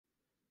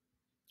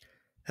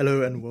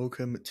Hello and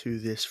welcome to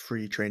this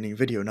free training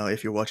video. Now,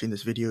 if you're watching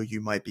this video,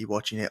 you might be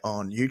watching it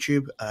on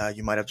YouTube.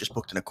 You might have just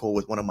booked in a call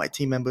with one of my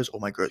team members or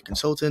my growth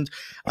consultant,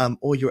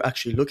 or you're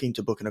actually looking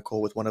to book in a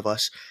call with one of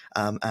us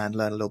and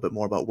learn a little bit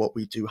more about what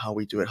we do, how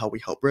we do it, how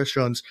we help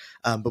restaurants,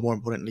 but more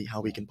importantly,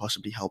 how we can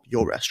possibly help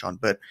your restaurant.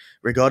 But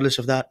regardless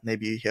of that,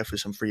 maybe you're here for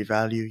some free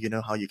value. You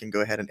know how you can go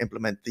ahead and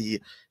implement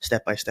the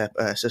step-by-step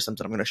systems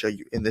that I'm going to show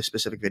you in this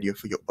specific video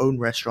for your own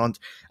restaurant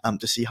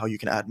to see how you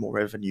can add more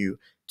revenue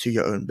to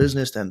your own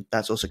business, then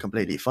that's also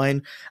completely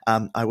fine.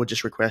 I would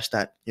just request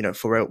that,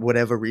 for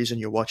whatever reason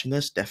you're watching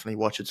this, definitely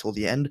watch it till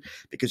the end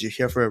because you're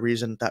here for a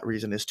reason. That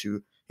reason is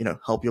to,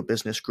 help your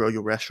business grow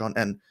your restaurant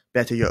and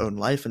better your own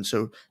life. And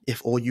so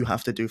if all you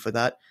have to do for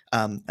that,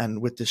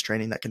 and with this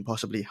training that can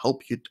possibly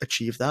help you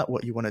achieve that,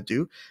 what you want to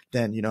do,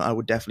 then, I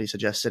would definitely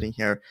suggest sitting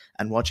here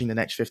and watching the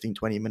next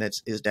 15-20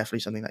 minutes is definitely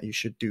something that you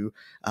should do,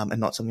 and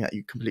not something that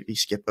you completely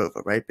skip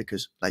over, right?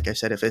 Because like I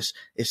said, if this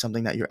is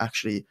something that you're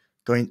actually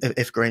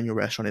if growing your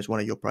restaurant is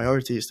one of your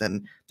priorities,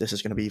 then this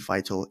is going to be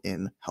vital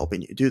in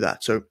helping you do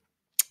that. So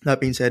that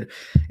being said,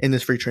 in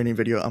this free training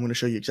video, I'm going to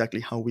show you exactly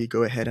how we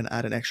go ahead and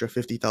add an extra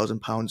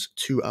 £50,000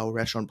 to our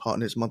restaurant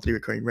partners' monthly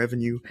recurring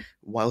revenue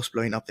whilst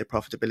blowing up their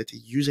profitability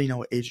using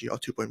our AGR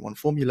 2.1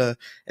 formula,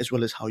 as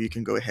well as how you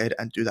can go ahead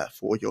and do that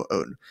for your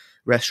own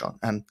restaurant.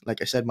 And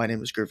like I said, my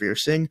name is Gurveer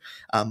Singh.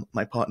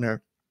 My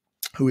partner,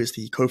 who is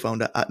the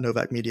co-founder at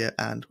Novak Media,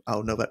 and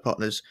our Novak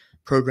Partners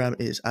program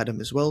is Adam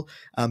as well.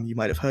 You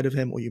might have heard of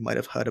him, or you might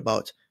have heard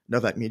about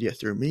Novak Media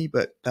through me,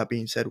 but that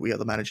being said, we are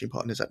the managing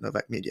partners at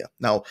Novak Media.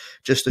 Now,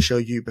 just to show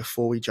you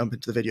before we jump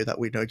into the video that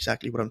we know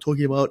exactly what I'm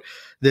talking about,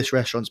 this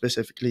restaurant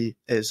specifically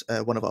is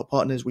one of our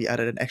partners. We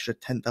added an extra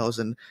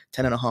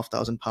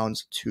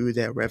 £10,500 to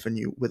their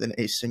revenue within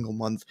a single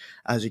month.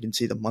 As you can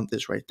see, the month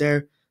is right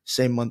there.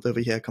 Same month over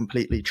here,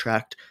 completely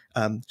tracked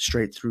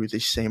straight through the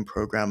same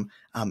program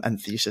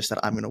and thesis that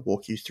I'm going to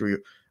walk you through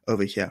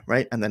over here,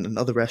 right? And then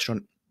another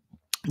restaurant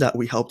that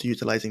we helped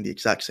utilizing the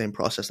exact same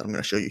process that I'm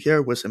going to show you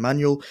here was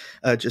Emmanuel.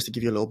 Just to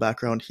give you a little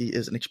background, he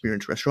is an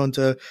experienced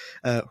restaurateur.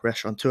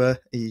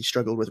 He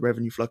struggled with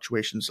revenue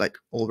fluctuations like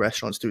all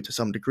restaurants do to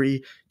some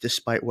degree,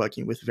 despite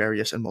working with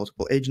various and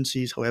multiple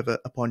agencies. However,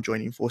 upon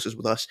joining forces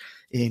with us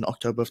in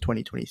October of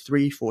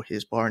 2023 for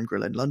his bar and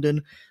grill in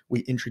London,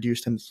 we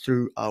introduced him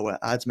through our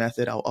ads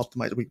method,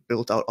 we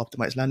built out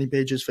optimized landing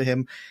pages for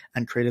him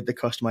and created the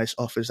customized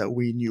offers that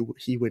we knew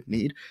he would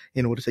need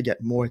in order to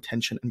get more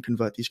attention and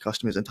convert these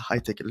customers into high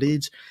ticket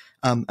leads,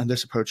 and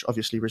this approach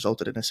obviously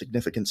resulted in a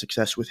significant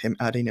success with him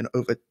adding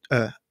over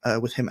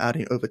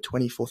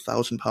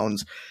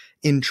 £24,000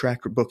 in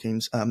tracked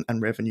bookings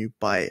and revenue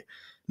by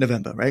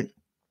November, right?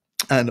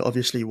 And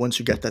obviously, once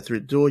you get that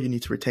through the door, you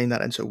need to retain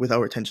that. And so, with our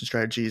retention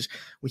strategies,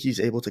 he's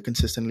able to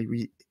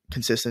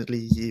consistently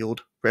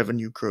yield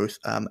revenue growth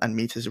and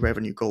meet his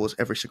revenue goals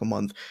every single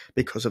month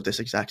because of this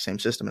exact same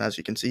system. And as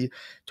you can see,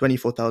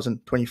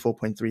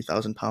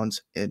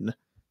 £24,300 in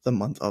the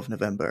month of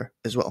November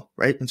as well,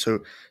 right? And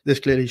so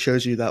this clearly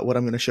shows you that what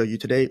I'm going to show you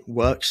today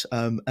works.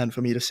 And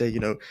for me to say,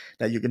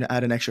 that you're going to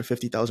add an extra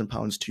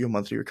 £50,000 to your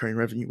monthly recurring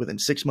revenue within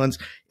 6 months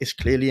is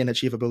clearly an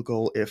achievable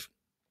goal if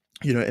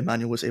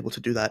Emmanuel was able to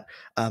do that,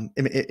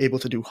 able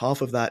to do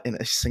half of that in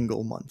a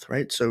single month,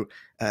 right? So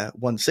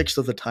 1/6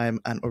 of the time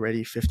and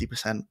already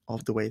 50%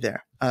 of the way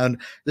there. And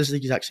this is the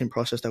exact same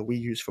process that we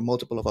use for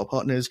multiple of our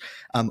partners.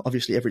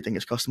 Obviously, everything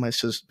is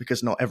customized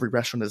because not every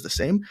restaurant is the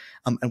same.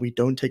 And we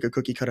don't take a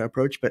cookie cutter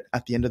approach, but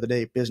at the end of the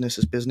day, business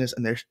is business,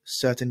 and there's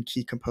certain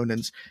key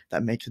components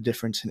that make the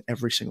difference in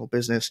every single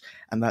business.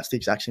 And that's the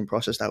exact same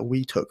process that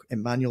we took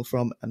Emmanuel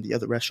from and the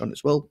other restaurant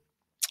as well,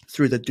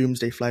 through the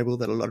doomsday flywheel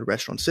that a lot of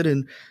restaurants sit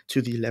in,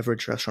 to the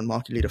leverage restaurant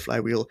market leader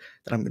flywheel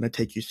that I'm going to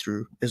take you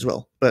through as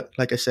well. But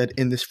like I said,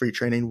 in this free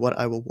training, what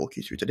I will walk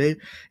you through today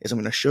is I'm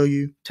going to show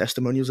you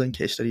testimonials and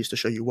case studies to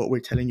show you what we're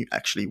telling you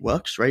actually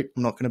works, right?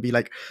 I'm not going to be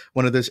like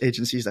one of those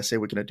agencies that say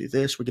we're going to do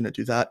this, we're going to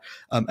do that,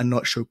 and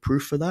not show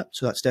proof for that.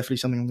 So that's definitely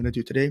something I'm going to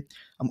do today.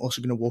 I'm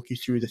also going to walk you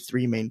through the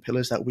 3 main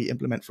pillars that we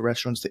implement for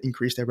restaurants to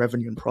increase their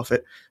revenue and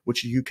profit,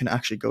 which you can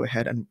actually go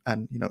ahead and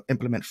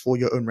implement for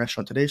your own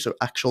restaurant today. So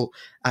actual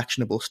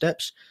actionable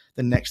steps.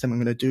 The next thing I'm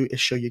going to do is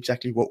show you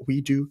exactly what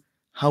we do,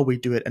 how we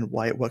do it, and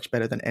why it works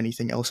better than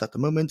anything else at the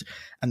moment.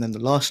 And then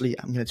lastly,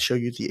 I'm going to show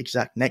you the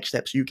exact next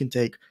steps you can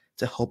take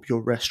to help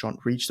your restaurant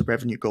reach the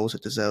revenue goals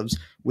it deserves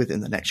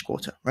within the next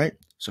quarter, right?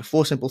 So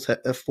 4 simple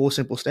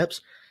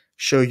steps: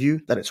 show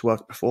you that it's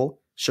worked before,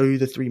 show you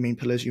the 3 main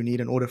pillars you need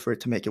in order for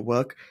it to make it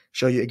work,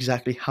 show you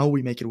exactly how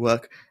we make it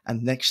work,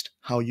 and next,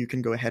 how you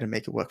can go ahead and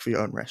make it work for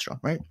your own restaurant,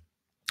 right?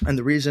 And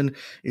the reason,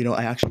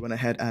 I actually went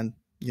ahead and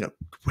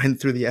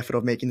went through the effort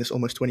of making this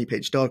almost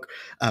 20-page doc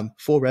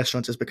for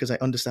restaurants is because I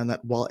understand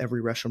that while every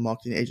restaurant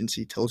marketing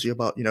agency tells you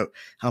about,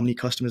 how many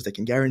customers they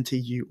can guarantee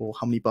you or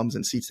how many bums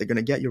and seats they're going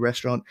to get your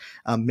restaurant,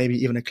 maybe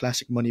even a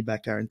classic money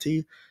back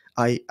guarantee,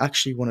 I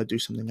actually want to do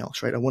something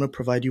else, right? I want to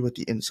provide you with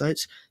the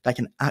insights that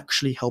can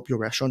actually help your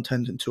restaurant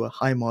turn into a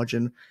high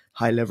margin,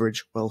 high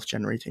leverage, wealth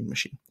generating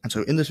machine. And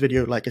so in this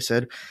video, like I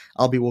said,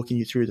 I'll be walking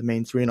you through the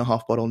main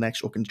 3.5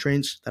 bottlenecks or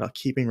constraints that are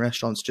keeping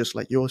restaurants just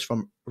like yours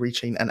from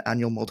reaching an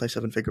annual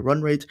multi-7-figure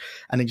run rate,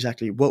 and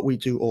exactly what we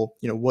do, or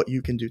what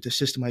you can do to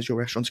systemize your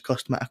restaurant's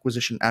customer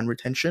acquisition and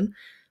retention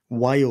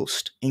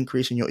whilst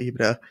increasing your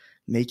EBITDA,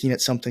 making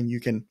it something you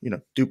can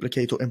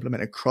duplicate or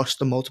implement across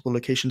the multiple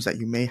locations that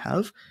you may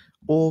have,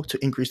 or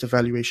to increase the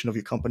valuation of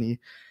your company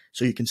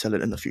so you can sell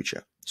it in the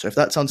future. So if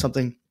that sounds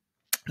something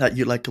that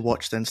you'd like to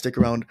watch, then stick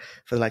around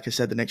for, like I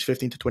said, the next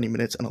 15 to 20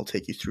 minutes, and I'll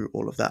take you through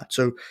all of that.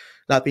 So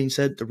that being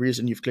said, the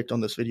reason you've clicked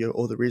on this video,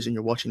 or the reason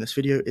you're watching this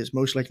video, is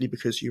most likely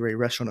because you're a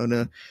restaurant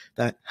owner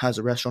that has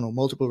a restaurant or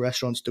multiple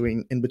restaurants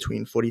doing in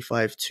between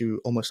 45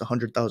 to almost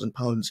 100,000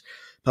 pounds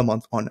per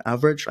month on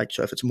average. Like,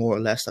 so if it's more or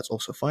less, that's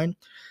also fine.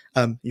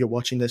 You're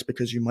watching this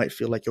because you might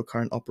feel like your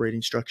current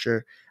operating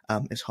structure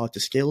is hard to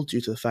scale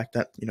due to the fact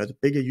that, the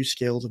bigger you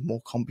scale, the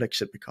more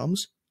complex it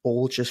becomes,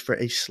 all just for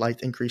a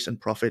slight increase in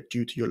profit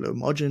due to your low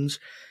margins.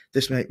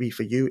 This might be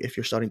for you if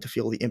you're starting to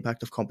feel the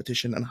impact of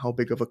competition and how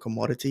big of a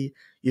commodity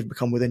you've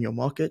become within your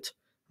market,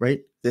 right?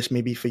 This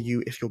may be for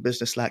you if your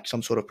business lacks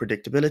some sort of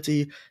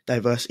predictability,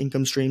 diverse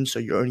income streams, so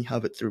you only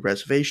have it through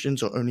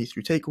reservations or only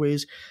through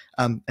takeaways.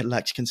 It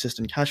lacks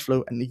consistent cash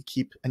flow, and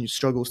you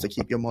struggles to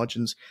keep your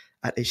margins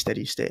at a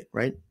steady state,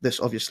 right?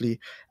 This obviously,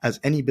 as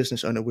any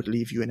business owner, would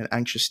leave you in an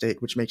anxious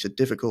state, which makes it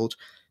difficult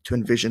to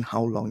envision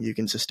how long you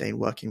can sustain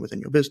working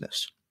within your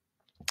business.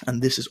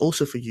 And this is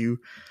also for you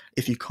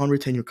if you can't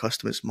retain your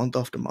customers month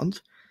after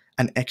month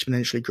and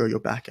exponentially grow your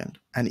backend.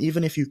 And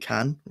even if you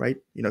can, right,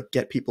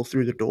 get people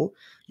through the door,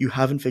 you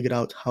haven't figured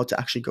out how to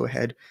actually go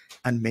ahead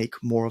and make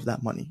more of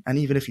that money. And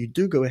even if you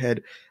do go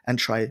ahead and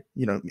try,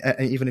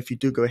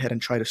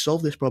 to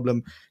solve this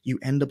problem, you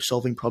end up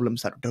solving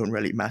problems that don't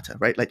really matter,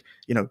 right? Like,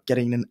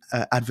 getting an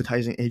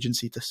advertising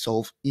agency to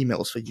solve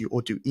emails for you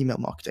or do email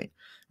marketing,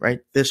 right?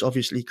 This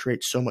obviously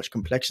creates so much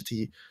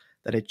complexity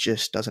that it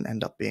just doesn't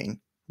end up being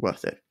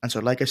worth it. And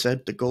so, like I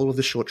said, the goal of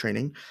this short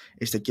training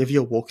is to give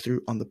you a walkthrough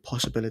on the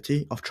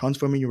possibility of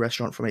transforming your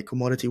restaurant from a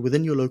commodity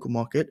within your local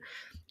market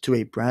to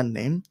a brand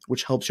name,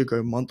 which helps you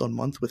grow month on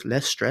month with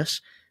less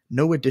stress,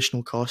 no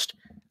additional cost,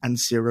 and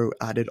zero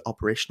added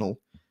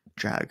operational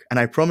drag. And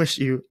I promise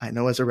you, I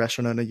know as a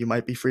restaurant owner, you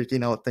might be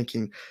freaking out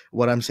thinking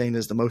what I'm saying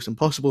is the most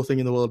impossible thing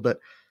in the world, but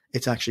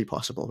it's actually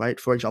possible,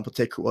 right? For example,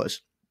 take Kuwas.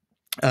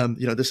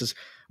 This is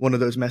one of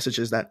those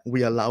messages that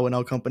we allow in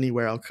our company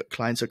where our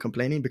clients are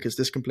complaining, because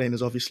this complaint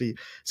is obviously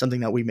something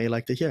that we may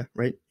like to hear,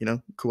 right?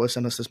 Kuwa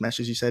sent us this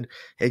message. He said,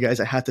 "Hey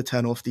guys, I had to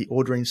turn off the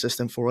ordering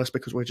system for us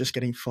because we're just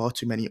getting far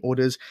too many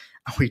orders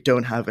and we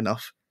don't have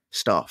enough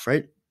staff,"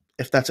 right?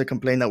 If that's a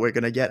complaint that we're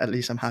going to get, at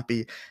least I'm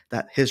happy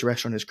that his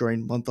restaurant is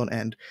growing month on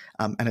end,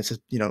 and it's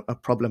a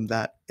problem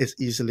that is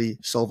easily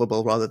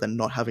solvable rather than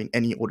not having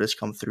any orders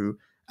come through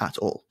at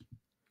all.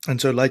 And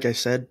so, like I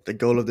said, the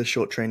goal of this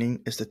short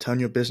training is to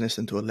turn your business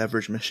into a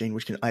leverage machine,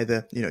 which can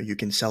either, you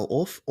can sell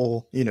off,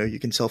 or, you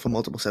can sell for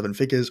multiple 7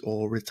 figures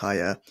or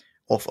retire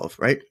off of,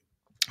 right?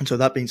 And so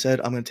that being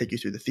said, I'm going to take you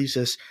through the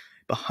thesis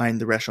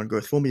behind the restaurant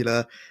growth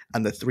formula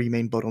and the 3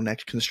 main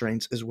bottleneck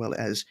constraints, as well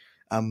as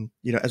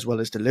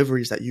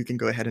deliveries that you can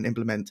go ahead and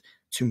implement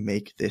to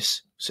make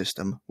this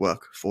system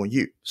work for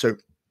you. So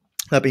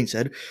that being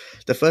said,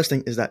 the first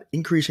thing is that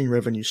increasing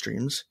revenue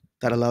streams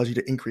that allows you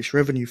to increase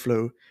revenue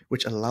flow,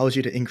 which allows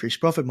you to increase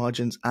profit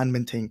margins and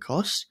maintain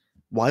costs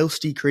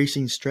whilst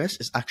decreasing stress,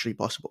 is actually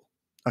possible.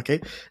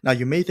 Okay. Now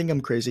you may think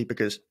I'm crazy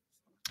because,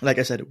 like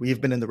I said, we've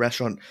been in the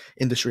restaurant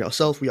industry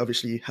ourselves. We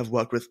obviously have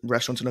worked with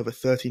restaurants in over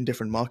 13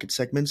 different market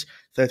segments,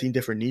 13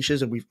 different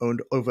niches, and we've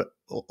owned over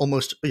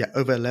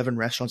 11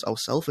 restaurants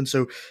ourselves. And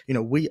so,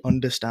 we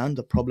understand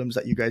the problems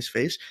that you guys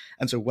face.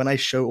 And so when I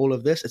show all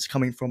of this, it's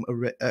coming from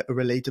a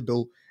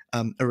relatable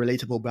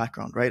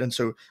background, right? And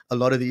so a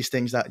lot of these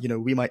things that,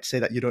 we might say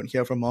that you don't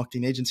hear from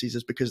marketing agencies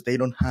is because they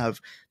don't have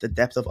the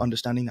depth of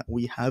understanding that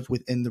we have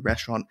within the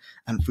restaurant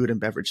and food and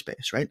beverage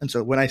space, right? And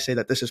so when I say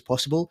that this is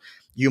possible,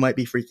 you might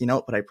be freaking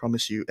out, but I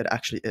promise you it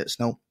actually is.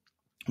 Now,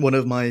 one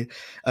of my,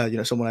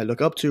 someone I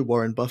look up to,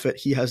 Warren Buffett,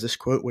 he has this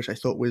quote, which I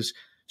thought was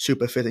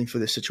super fitting for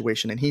this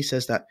situation. And he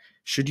says that,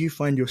 should you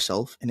find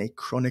yourself in a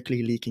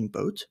chronically leaking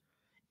boat,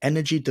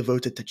 energy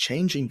devoted to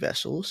changing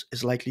vessels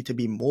is likely to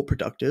be more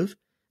productive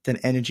than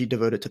energy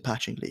devoted to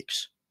patching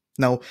leaks.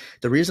 Now,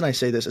 the reason I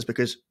say this is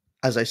because,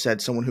 as I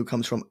said, someone who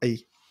comes from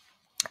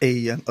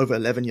over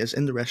 11 years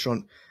in the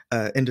restaurant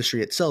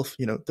industry itself,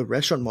 the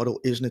restaurant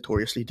model is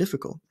notoriously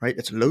difficult, right?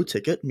 It's low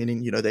ticket,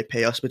 meaning, they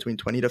pay us between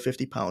 20 to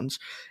 50 pounds.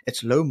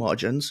 It's low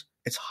margins.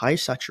 It's high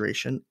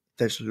saturation.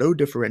 there's low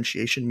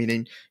differentiation,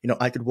 meaning,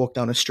 I could walk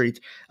down a street,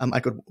 I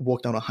could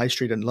walk down a high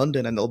street in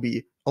London and there'll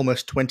be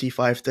almost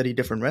 25, 30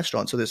 different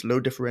restaurants. So there's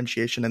low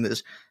differentiation and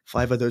there's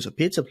 5 of those are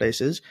pizza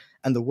places.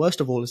 And the worst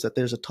of all is that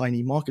there's a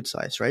tiny market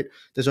size, right?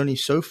 There's only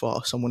so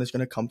far someone is going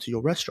to come to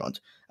your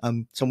restaurant.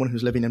 Someone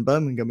who's living in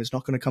Birmingham is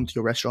not going to come to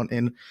your restaurant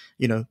in,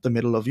 the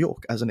middle of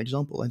York, as an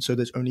example. And so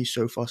there's only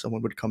so far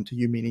someone would come to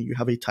you, meaning you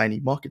have a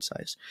tiny market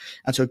size.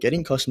 And so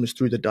getting customers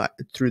through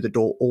the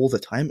door all the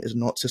time is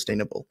not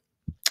sustainable.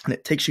 And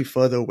it takes you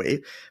further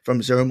away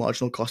from zero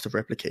marginal cost of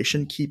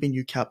replication, keeping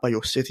you capped by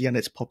your city and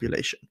its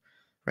population,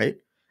 right?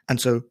 And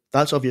so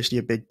that's obviously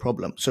a big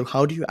problem. So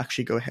how do you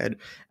actually go ahead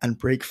and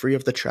break free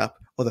of the trap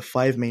or the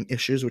 5 main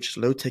issues, which is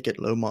low ticket,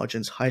 low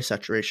margins, high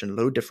saturation,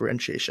 low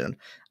differentiation,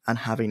 and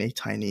having a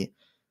tiny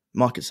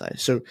market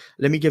size? So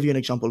let me give you an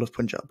example of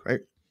Punjab,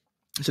 right?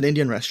 It's an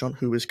Indian restaurant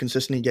who is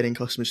consistently getting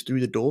customers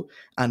through the door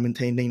and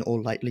maintaining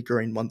or lightly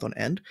growing month on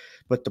end.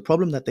 But the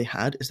problem that they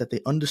had is that they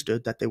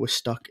understood that they were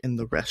stuck in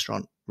the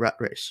restaurant rat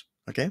race.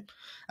 Okay.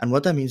 And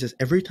what that means is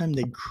every time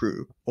they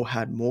grew or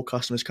had more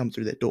customers come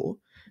through their door,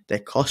 their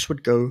costs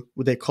would grow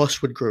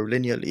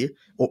linearly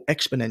or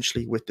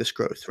exponentially with this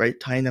growth, right?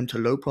 Tying them to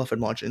low profit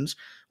margins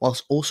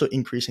whilst also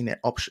increasing their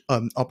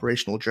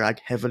operational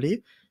drag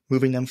heavily,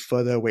 moving them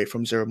further away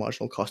from zero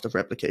marginal cost of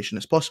replication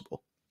as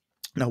possible.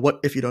 Now, what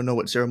if you don't know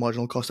what zero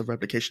marginal cost of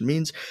replication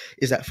means,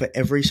 is that for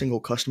every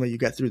single customer you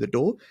get through the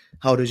door,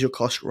 how does your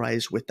cost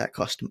rise with that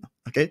customer?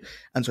 Okay.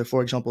 And so,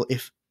 for example,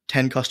 if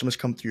 10 customers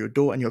come through your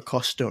door and your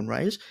costs don't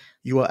rise,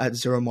 you are at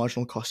zero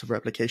marginal cost of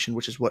replication,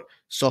 which is what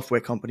software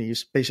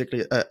companies,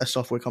 basically a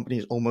software company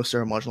is almost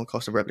zero marginal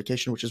cost of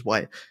replication, which is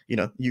why,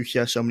 you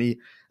hear so many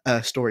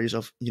stories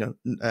of,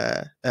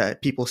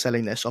 people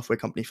selling their software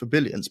company for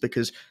billions,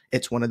 because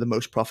it's one of the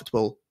most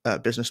profitable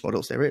business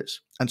models there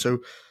is. And so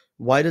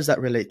why does that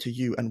relate to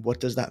you, and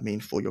what does that mean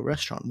for your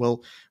restaurant?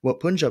 Well,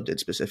 what Punjab did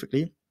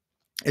specifically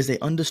is they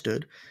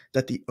understood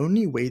that the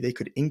only way they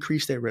could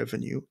increase their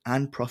revenue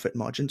and profit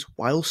margins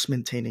whilst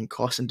maintaining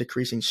costs and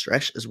decreasing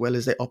stress as well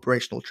as their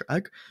operational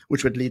drag,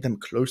 which would lead them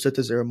closer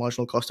to zero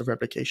marginal cost of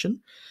replication,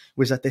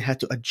 was that they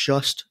had to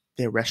adjust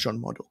their restaurant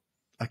model.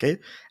 Okay.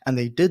 And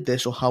they did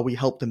this, or how we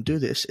helped them do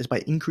this, is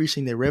by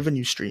increasing their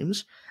revenue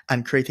streams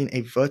and creating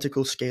a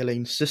vertical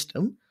scaling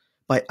system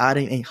by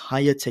adding a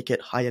higher ticket,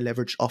 higher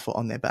leverage offer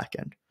on their back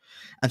end.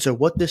 And so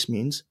what this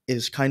means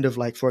is kind of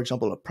like, for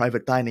example, a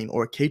private dining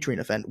or a catering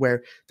event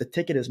where the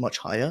ticket is much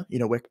higher,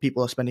 where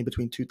people are spending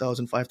between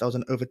 2,000,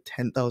 5,000, over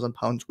 10,000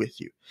 pounds with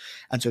you.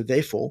 And so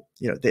therefore,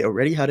 they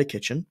already had a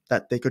kitchen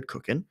that they could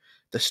cook in.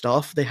 The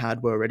staff they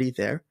had were already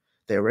there.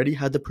 They already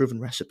had the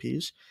proven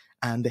recipes.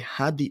 And they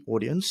had the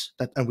audience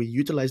and we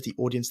utilized the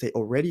audience they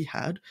already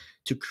had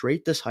to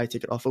create this high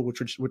ticket offer,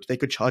 which they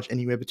could charge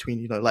anywhere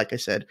between, like I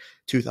said,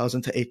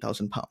 2,000 to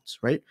 8,000 pounds,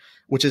 right?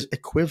 Which is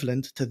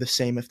equivalent to the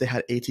same if they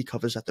had 80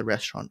 covers at the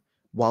restaurant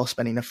while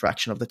spending a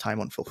fraction of the time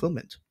on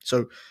fulfillment.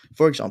 So,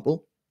 for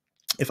example,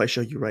 if I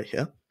show you right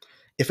here,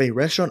 if a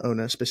restaurant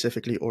owner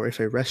specifically, or if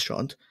a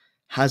restaurant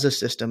has a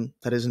system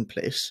that is in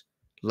place,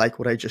 like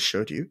what I just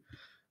showed you,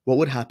 what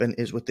would happen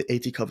is, with the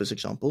 80 covers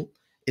example,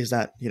 is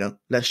that,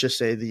 let's just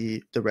say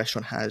the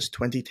restaurant has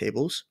 20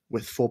 tables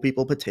with 4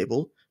 people per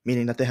table,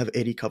 meaning that they have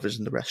 80 covers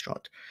in the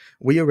restaurant.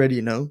 We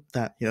already know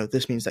that,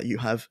 this means that you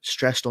have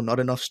stressed or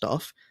not enough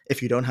staff.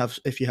 If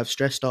you have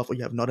stressed staff or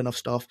you have not enough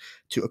staff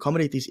to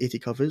accommodate these 80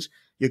 covers,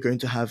 you're going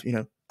to have,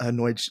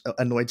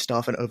 annoyed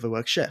staff and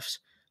overworked chefs.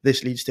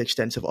 This leads to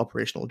extensive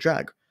operational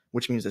drag,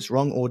 which means there's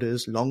wrong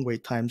orders, long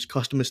wait times,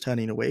 customers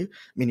turning away,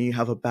 meaning you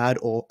have a bad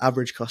or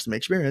average customer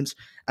experience,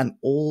 and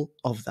all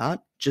of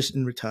that just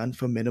in return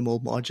for minimal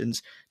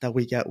margins that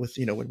we get with,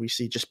 when we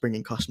see just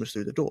bringing customers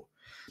through the door.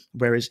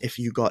 Whereas if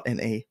you got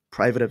in a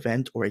private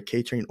event or a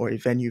catering or a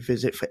venue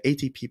visit for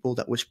 80 people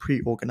that was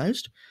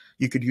pre-organized,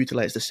 you could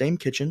utilize the same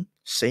kitchen,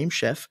 same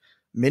chef,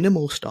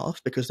 minimal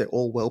staff, because they're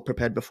all well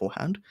prepared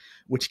beforehand,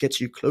 which gets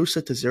you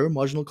closer to zero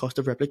marginal cost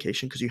of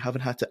replication because you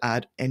haven't had to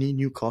add any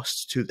new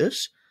costs to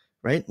this,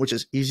 right? Which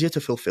is easier to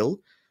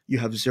fulfill. You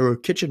have zero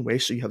kitchen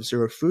waste, so you have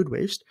zero food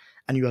waste,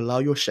 and you allow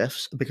your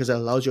chefs, because it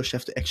allows your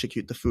chef to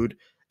execute the food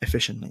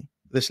efficiently.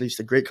 This leads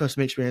to great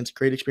customer experience,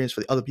 great experience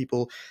for the other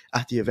people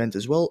at the event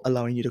as well,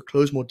 allowing you to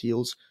close more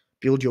deals,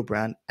 build your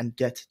brand, and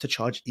get to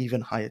charge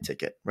even higher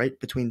ticket, right?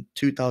 Between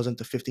 2,000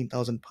 to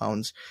 15,000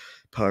 pounds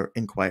per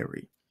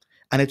inquiry.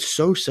 And it's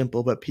so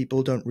simple, but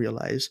people don't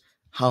realize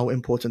how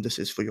important this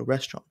is for your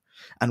restaurant.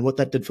 And what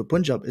that did for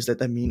Punjab is that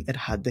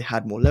they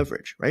had more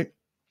leverage, right?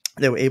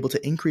 They were able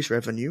to increase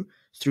revenue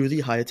through the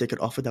higher ticket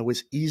offer that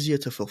was easier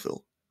to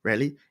fulfill.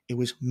 Really, it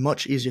was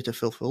much easier to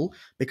fulfill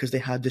because they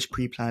had this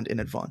pre-planned in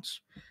advance.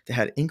 They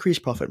had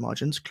increased profit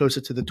margins closer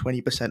to the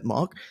 20%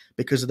 mark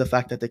because of the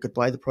fact that they could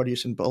buy the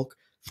produce in bulk,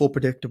 for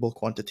predictable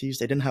quantities.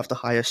 They didn't have to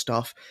hire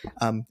staff,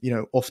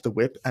 off the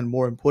whip. And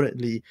more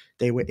importantly,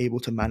 they were able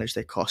to manage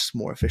their costs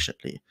more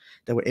efficiently.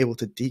 They were able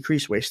to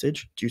decrease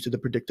wastage due to the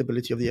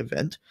predictability of the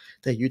event.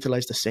 They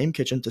utilized the same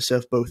kitchen to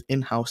serve both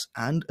in-house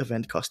and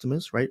event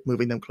customers, right?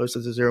 Moving them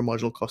closer to zero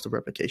marginal cost of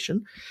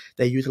replication.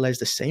 They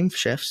utilized the same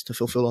chefs to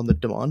fulfill on the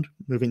demand,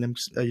 moving them,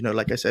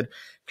 like I said,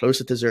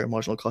 closer to zero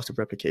marginal cost of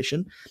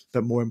replication.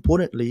 But more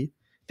importantly,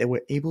 they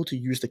were able to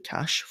use the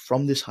cash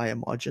from these higher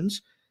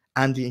margins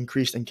and the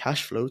increase in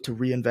cash flow to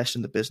reinvest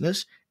in the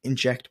business,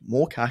 inject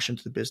more cash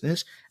into the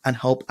business, and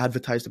help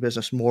advertise the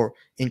business more,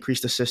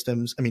 increase the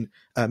systems,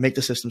 make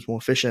the systems more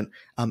efficient,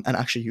 and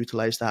actually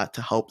utilize that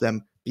to help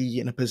them be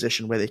in a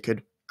position where they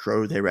could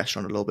grow their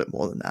restaurant a little bit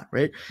more than that,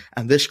 right?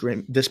 And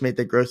this made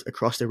their growth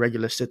across their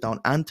regular sit-down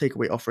and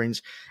takeaway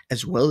offerings,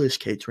 as well as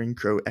catering,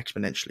 grow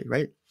exponentially,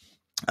 right?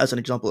 As an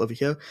example over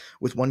here,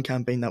 with one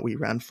campaign that we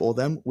ran for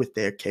them with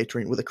their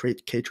catering, with a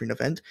catering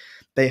event,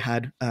 they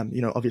had,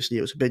 obviously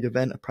it was a big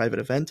event, a private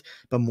event,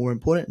 but more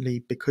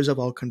importantly, because of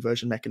our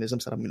conversion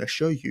mechanisms that I'm going to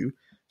show you,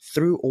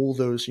 through all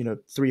those,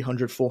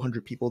 300,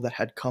 400 people that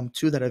had come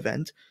to that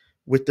event,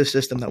 with the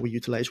system that we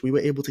utilized, we were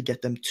able to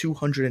get them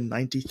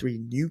 293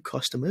 new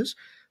customers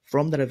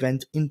from that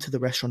event into the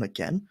restaurant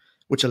again,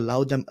 which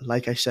allowed them,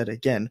 like I said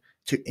again,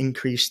 to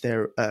increase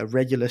their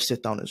regular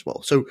sit down as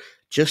well. So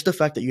just the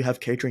fact that you have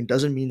catering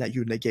doesn't mean that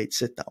you negate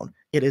sit down.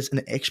 It is an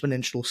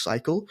exponential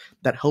cycle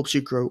that helps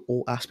you grow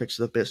all aspects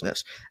of the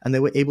business. And they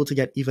were able to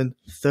get even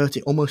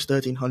almost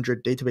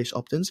 1,300 database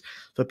opt-ins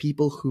for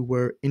people who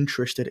were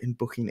interested in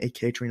booking a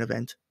catering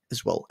event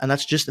as well. And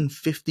that's just in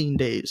 15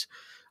 days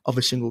of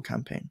a single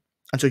campaign.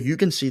 And so you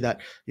can see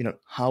that,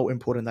 how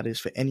important that is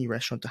for any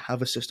restaurant to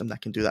have a system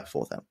that can do that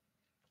for them.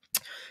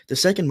 The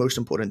second most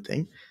important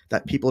thing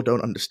that people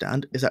don't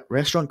understand is that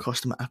restaurant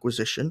customer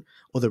acquisition,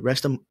 or the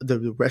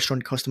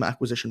restaurant customer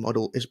acquisition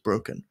model, is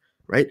broken,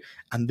 right?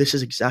 And this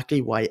is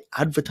exactly why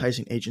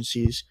advertising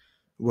agencies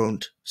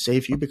won't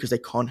save you, because they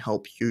can't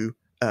help you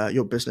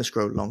your business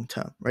grow long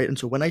term, right? And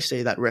so when I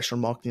say that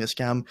restaurant marketing is a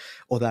scam,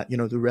 or that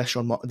the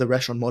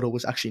restaurant model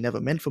was actually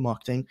never meant for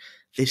marketing,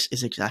 this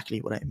is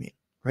exactly what I mean,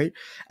 right?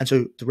 And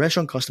so the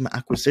restaurant customer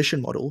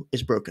acquisition model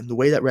is broken. The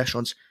way that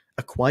restaurants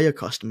acquire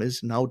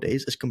customers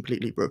nowadays is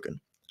completely broken.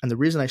 And the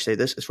reason I say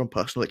this is from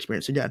personal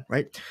experience again,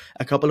 right?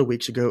 A couple of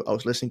weeks ago, I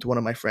was listening to one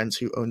of my friends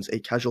who owns a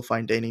casual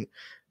fine dining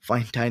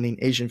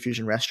Asian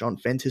fusion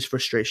restaurant vent his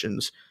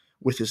frustrations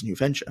with his new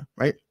venture,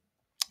 right?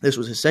 This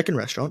was his second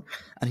restaurant,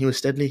 and he was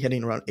steadily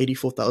hitting around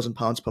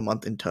 £84,000 per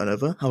month in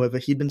turnover. However,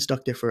 he'd been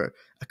stuck there for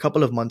a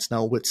couple of months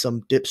now, with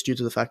some dips due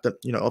to the fact that,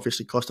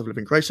 obviously cost of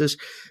living crisis.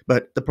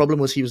 But the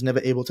problem was he was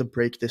never able to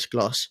break this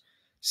glass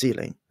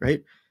ceiling,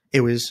 right?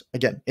 It was,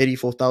 again,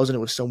 84,000. It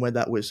was somewhere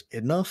that was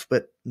enough,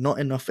 but not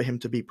enough for him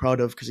to be proud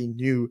of, because he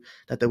knew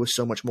that there was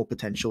so much more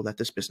potential that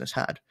this business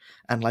had.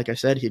 And like I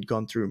said, he'd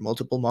gone through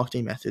multiple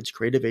marketing methods,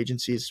 creative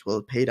agencies, as well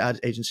as paid ad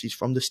agencies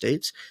from the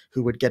States,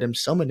 who would get him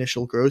some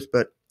initial growth,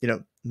 but,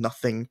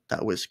 nothing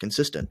that was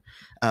consistent.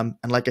 And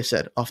like I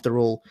said, after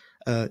all,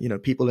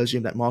 people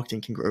assume that marketing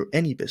can grow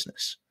any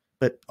business.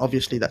 But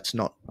obviously that's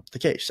not the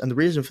case. And the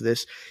reason for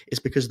this is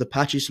because the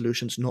patchy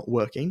solution's not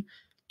working,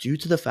 due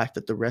to the fact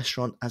that the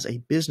restaurant as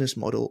a business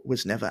model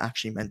was never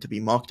actually meant to be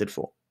marketed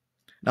for.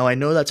 Now, I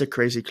know that's a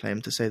crazy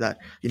claim to say that,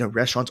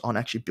 restaurants aren't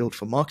actually built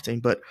for marketing,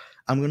 but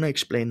I'm going to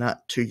explain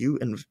that to you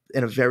in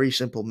a very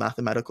simple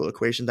mathematical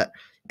equation that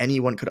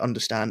anyone could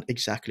understand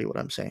exactly what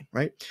I'm saying,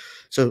 right?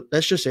 So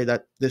let's just say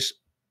that this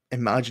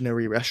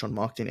imaginary restaurant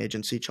marketing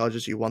agency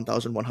charges you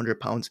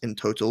 £1,100 in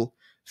total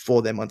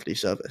for their monthly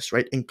service,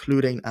 right?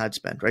 Including ad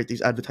spend, right?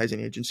 These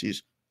advertising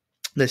agencies,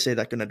 they say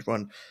they're going to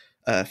run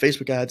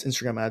Facebook ads,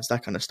 Instagram ads,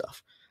 that kind of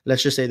stuff.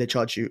 Let's just say they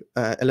charge you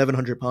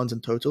 £1,100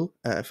 in total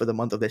for the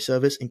month of their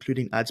service,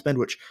 including ad spend,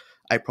 which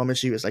I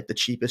promise you is like the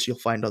cheapest you'll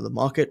find on the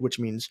market, which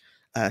means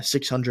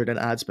 600 in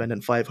ad spend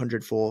and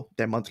 500 for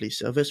their monthly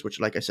service, which,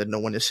 like I said, no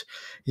one is,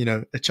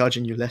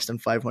 charging you less than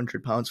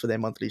 £500 for their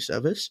monthly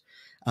service.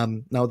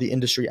 Now, the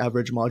industry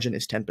average margin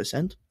is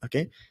 10%,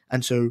 okay?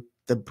 And so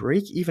the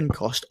break-even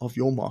cost of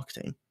your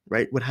marketing,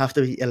 right, would have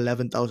to be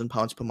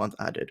 £11,000 per month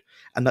added.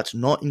 And that's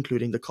not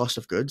including the cost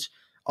of goods,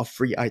 of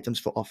free items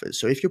for offers.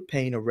 So if you're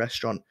paying a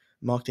restaurant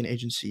marketing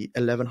agency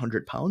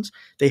 £1,100,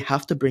 they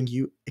have to bring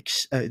you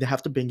a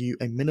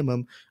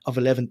minimum of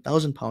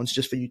 £11,000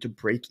 just for you to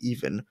break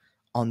even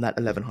on that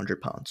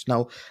 £1,100.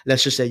 Now,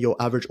 let's just say your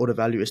average order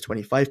value is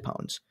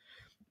 £25.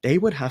 They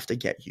would have to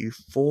get you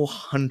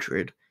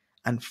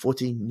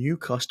 440 new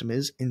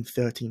customers in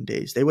 13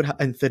 days.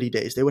 In 30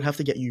 days. They would have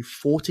to get you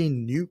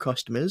 14 new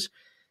customers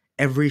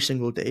every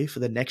single day for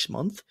the next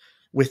month,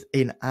 with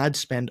an ad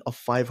spend of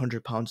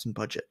 £500 in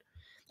budget.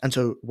 And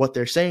so what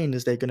they're saying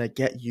is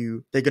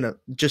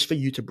just for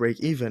you to break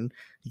even,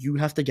 you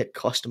have to get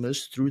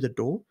customers through the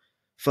door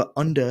for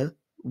under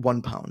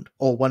 £1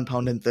 or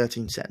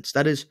 £1.13.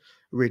 That is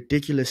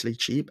ridiculously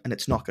cheap, and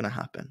it's not going to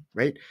happen,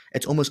 right?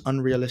 It's almost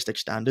unrealistic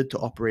standard to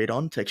operate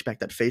on, to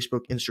expect that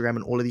Facebook, Instagram,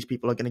 and all of these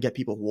people are going to get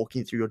people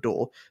walking through your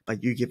door by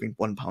you giving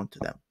 £1 to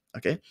them,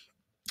 okay?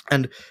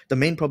 And the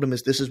main problem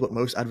is this is what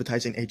most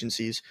advertising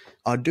agencies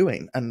are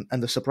doing. And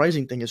the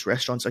surprising thing is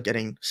restaurants are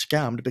getting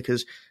scammed,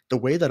 because the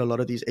way that a lot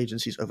of these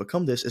agencies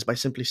overcome this is by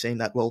simply saying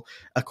that, well,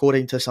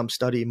 according to some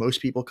study,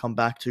 most people come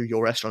back to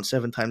your restaurant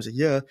 7 times a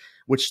year,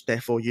 which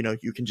therefore,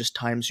 you can just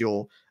times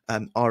your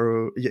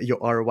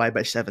ROI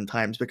by 7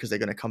 times because they're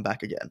going to come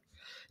back again.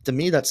 To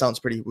me, that sounds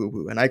pretty woo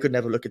woo. And I could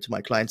never look into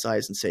my client's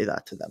eyes and say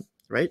that to them.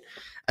 Right.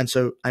 And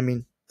so, I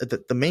mean,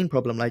 the main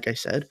problem, like I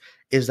said,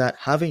 is that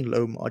having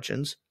low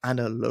margins and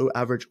a low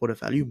average order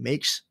value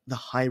makes the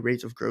high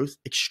rate of growth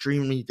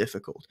extremely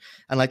difficult.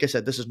 And like I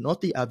said, this is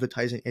not the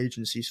advertising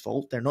agency's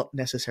fault. They're not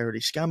necessarily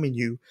scamming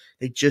you.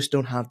 They just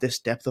don't have this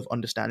depth of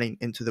understanding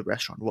into the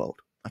restaurant world.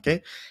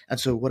 Okay. And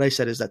so what I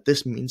said is that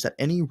this means that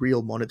any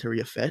real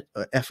monetary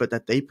effort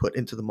that they put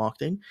into the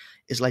marketing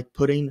is like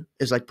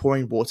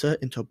pouring water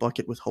into a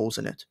bucket with holes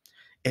in it.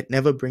 It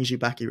never brings you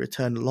back a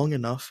return long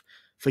enough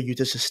for you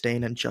to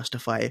sustain and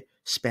justify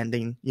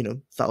spending,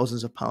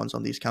 thousands of pounds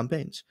on these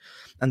campaigns.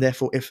 And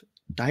therefore, if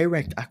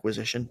direct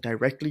acquisition,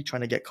 directly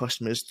trying to get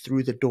customers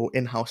through the door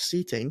in-house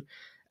seating,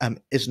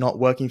 is not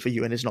working for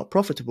you and is not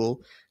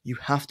profitable, you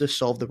have to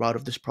solve the root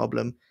of this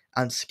problem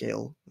and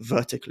scale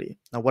vertically.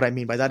 Now, what I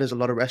mean by that is a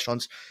lot of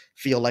restaurants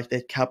feel like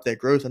they cap their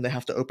growth and they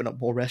have to open up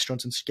more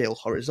restaurants and scale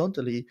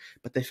horizontally,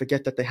 but they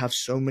forget that they have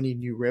so many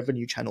new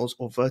revenue channels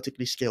or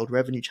vertically scaled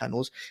revenue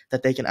channels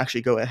that they can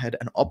actually go ahead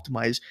and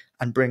optimize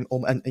and bring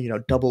and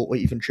double or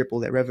even triple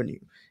their revenue.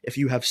 If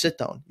you have sit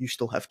down, you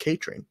still have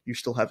catering, you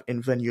still have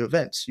in-venue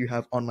events, you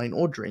have online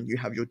ordering, you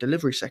have your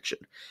delivery section.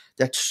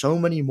 There's so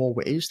many more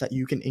ways that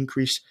you can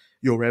increase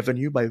your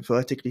revenue by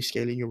vertically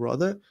scaling your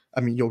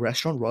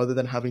restaurant, rather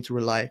than having to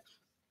rely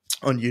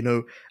on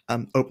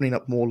opening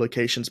up more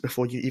locations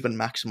before you even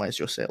maximize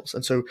your sales.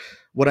 And so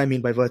what I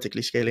mean by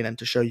vertically scaling, and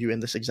to show you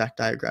in this exact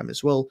diagram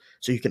as well,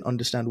 so you can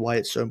understand why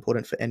it's so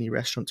important for any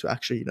restaurant to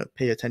actually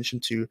pay attention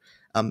to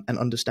and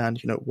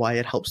understand why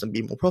it helps them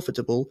be more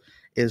profitable,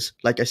 is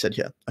like I said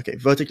here. Okay,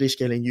 vertically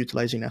scaling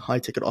utilizing a high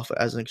ticket offer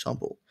as an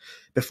example.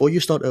 Before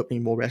you start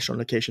opening more restaurant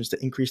locations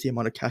to increase the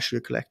amount of cash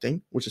you're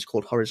collecting, which is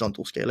called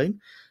horizontal scaling,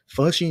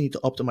 first you need to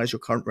optimize your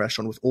current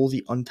restaurant with all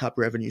the untapped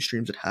revenue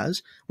streams it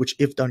has, which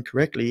if done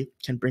correctly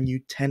can bring you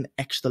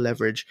 10x the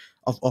leverage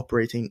of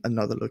operating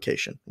another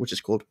location, which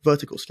is called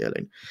vertical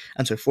scaling.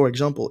 And so, for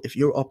example, if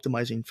you're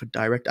optimizing for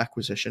direct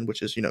acquisition,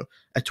 which is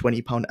a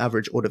 £20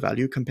 average order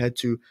value compared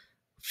to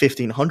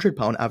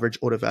 £1,500 average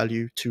order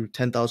value to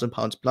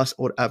 £10,000 plus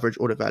average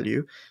order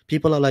value,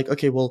 people are like,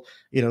 okay, well,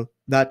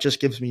 that just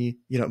gives me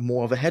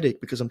more of a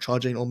headache because I'm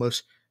charging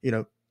almost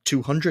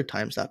 200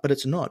 times that. But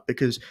it's not,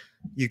 because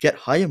you get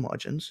higher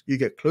margins, you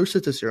get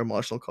closer to zero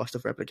marginal cost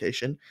of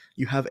replication,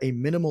 you have a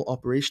minimal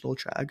operational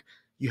drag,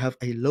 you have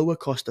a lower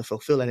cost to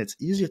fulfill, and it's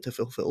easier to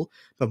fulfill,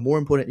 but more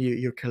importantly,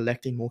 you're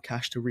collecting more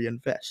cash to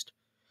reinvest.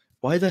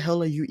 Why the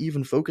hell are you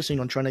even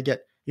focusing on trying to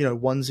get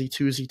onesie,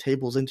 twosie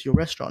tables into your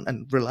restaurant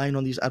and relying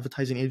on these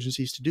advertising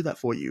agencies to do that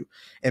for you?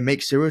 It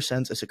makes zero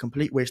sense. It's a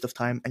complete waste of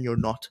time, and you're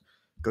not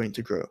going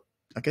to grow.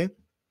 Okay.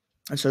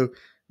 And so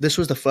this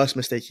was the first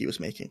mistake he was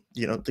making.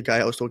 The guy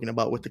I was talking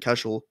about with the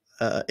casual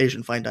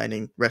Asian fine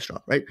dining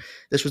restaurant, right?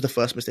 This was the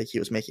first mistake he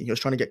was making. He was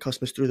trying to get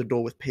customers through the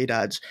door with paid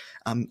ads,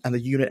 and the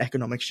unit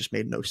economics just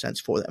made no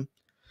sense for them.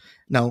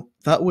 Now,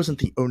 that wasn't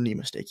the only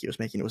mistake he was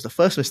making. It was the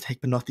first mistake,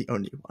 but not the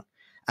only one.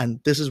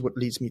 And this is what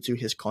leads me to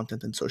his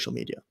content and social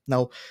media.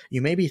 Now,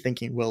 you may be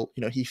thinking, well,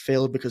 he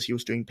failed because he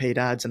was doing paid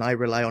ads and I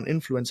rely on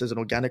influencers and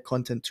organic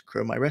content to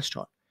grow my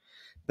restaurant.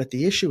 But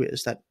the issue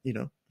is that,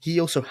 he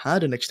also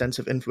had an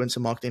extensive influencer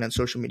marketing and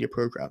social media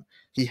program.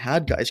 He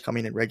had guys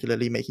coming in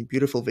regularly, making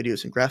beautiful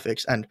videos and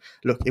graphics. And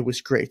look, it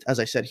was great. As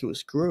I said, he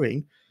was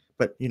growing.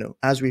 But,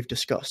 as we've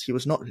discussed, he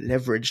was not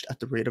leveraged at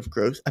the rate of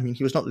growth. I mean,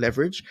 he was not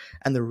leveraged,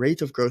 and the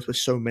rate of growth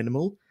was so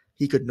minimal,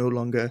 he could no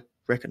longer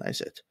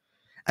recognize it.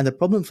 And the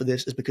problem for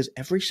this is because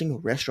every single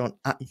restaurant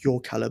at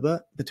your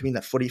caliber, between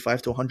that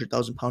 45 to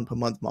 £100,000 per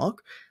month mark,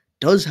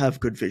 does have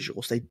good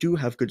visuals, they do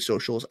have good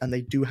socials, and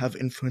they do have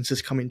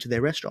influencers coming to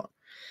their restaurant.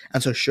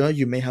 And so sure,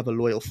 you may have a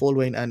loyal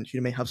following and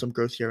you may have some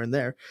growth here and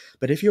there,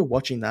 but if you're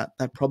watching that,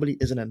 that probably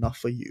isn't enough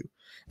for you.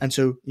 And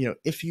so,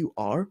 if you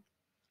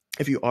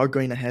are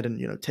going ahead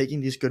and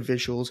taking these good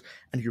visuals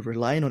and you're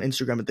relying on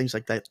Instagram and things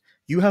like that,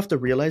 you have to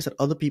realize that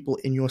other people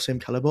in your same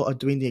caliber are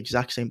doing the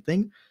exact same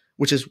thing,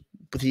 which is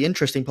the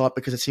interesting part,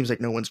 because it seems like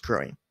no one's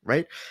growing,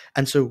 right?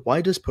 And so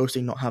why does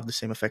posting not have the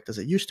same effect as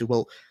it used to?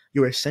 Well,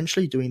 you're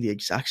essentially doing the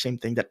exact same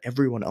thing that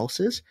everyone else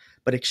is,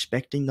 but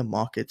expecting the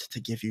market to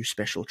give you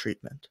special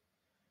treatment.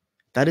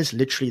 That is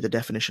literally the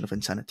definition of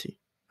insanity.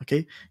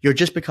 Okay, you're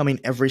just becoming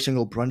every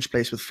single brunch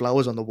place with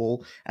flowers on the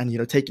wall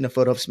and taking a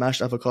photo of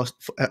smashed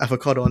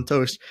avocado on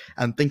toast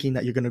and thinking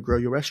that you're going to grow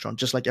your restaurant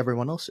just like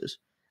everyone else is,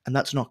 and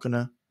that's not going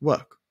to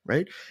work,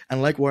 right?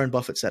 And like Warren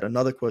Buffett said,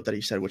 another quote that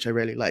he said, which I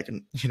really like,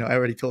 and I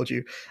already told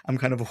you I'm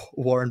kind of a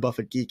Warren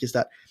Buffett geek, is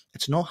that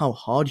it's not how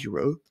hard you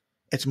row,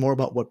 it's more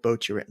about what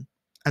boat you're in.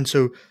 And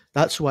so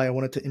that's why I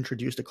wanted to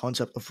introduce the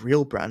concept of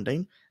real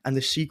branding and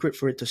the secret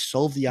for it to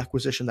solve the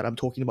acquisition that I'm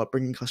talking about,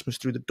 bringing customers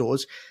through the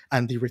doors,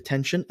 and the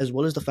retention, as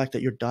well as the fact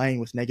that you're dying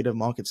with negative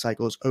market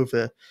cycles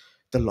over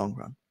the long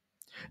run.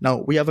 Now,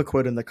 we have a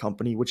quote in the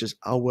company, which is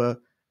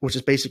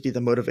basically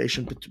the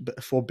motivation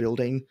for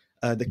building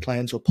the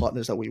clients or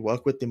partners that we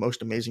work with, the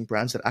most amazing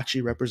brands that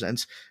actually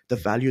represents the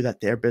value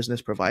that their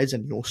business provides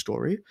and your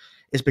story,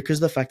 is because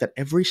of the fact that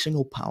every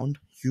single pound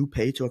you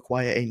pay to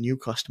acquire a new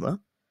customer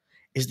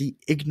is the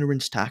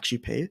ignorance tax you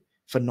pay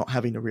for not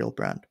having a real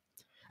brand.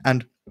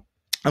 And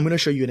I'm going to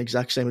show you an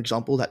exact same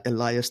example that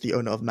Elias, the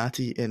owner of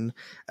Matty in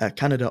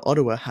Canada,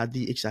 Ottawa, had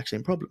the exact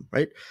same problem,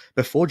 right?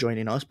 Before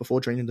joining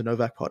the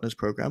Novak Partners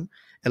program,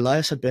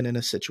 Elias had been in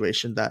a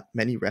situation that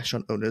many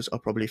restaurant owners are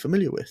probably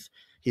familiar with.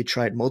 He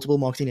tried multiple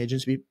marketing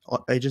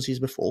agencies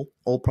before,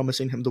 all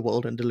promising him the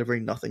world and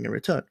delivering nothing in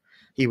return.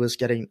 He was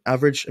getting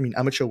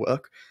amateur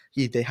work.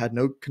 They had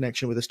no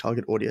connection with his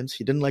target audience.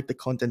 He didn't like the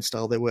content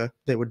style they were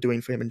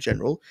doing for him in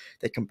general.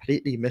 They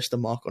completely missed the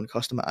mark on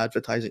customer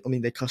advertising.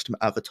 Their customer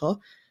avatar.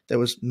 There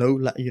was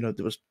there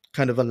was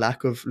kind of a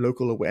lack of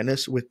local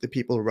awareness with the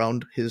people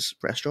around his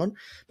restaurant.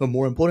 But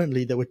more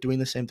importantly, they were doing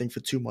the same thing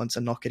for 2 months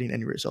and not getting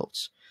any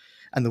results.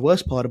 And the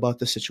worst part about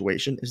this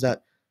situation is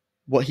that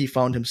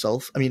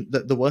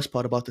the worst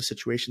part about the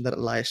situation that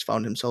Elias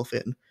found himself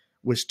in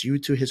was due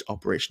to his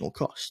operational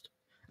cost.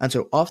 And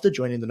so after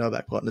joining the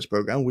Novak Partners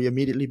program, we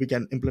immediately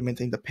began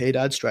implementing the paid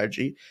ad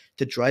strategy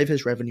to drive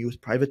his revenue with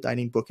private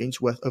dining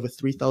bookings worth over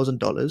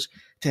 $3,000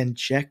 to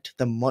inject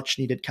the much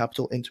needed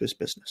capital into his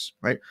business,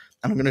 right?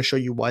 And I'm going to show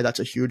you why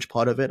that's a huge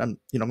part of it. And,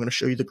 I'm going to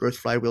show you the growth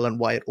flywheel and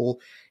why it all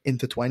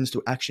intertwines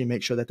to actually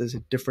make sure that there's a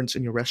difference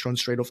in your restaurant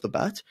straight off the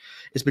bat.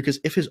 Is because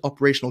if his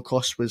operational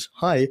cost was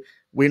high,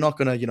 we're not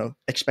going to,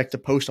 expect to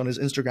post on his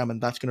Instagram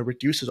and that's going to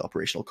reduce his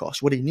operational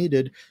costs. What he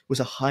needed was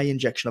a high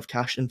injection of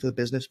cash into the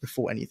business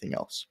before anything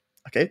else.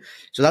 Okay,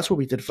 so that's what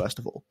we did first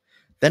of all.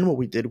 Then what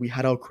we did, we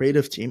had our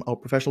creative team, our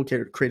professional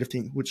creative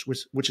team, which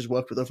has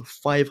worked with over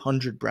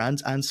 500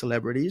 brands and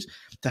celebrities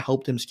to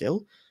help them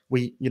scale.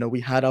 We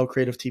had our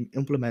creative team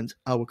implement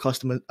our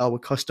custom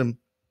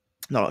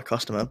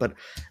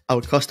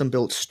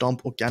built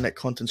Stomp organic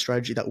content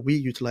strategy that we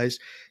utilize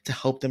to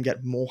help them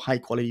get more high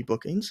quality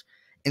bookings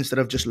instead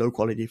of just low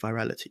quality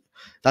virality.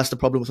 That's the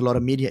problem with a lot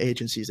of media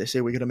agencies. They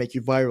say we're going to make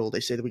you viral. They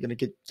say that we're going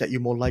to get you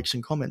more likes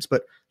and comments,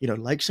 but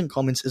likes and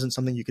comments isn't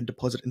something you can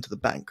deposit into the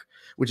bank,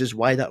 which is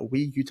why that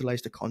we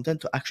utilize the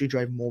content to actually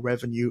drive more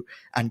revenue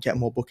and get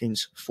more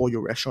bookings for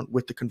your restaurant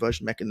with the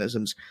conversion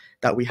mechanisms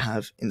that we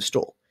have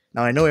installed.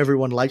 Now, I know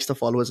everyone likes the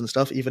followers and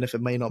stuff, even if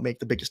it may not make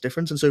the biggest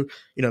difference. And so,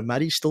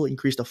 Maddie still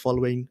increased a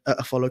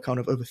follow count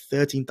of over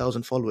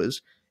 13,000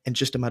 followers in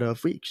just a matter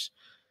of weeks.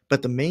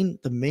 But the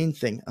main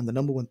thing and the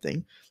number one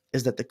thing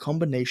is that the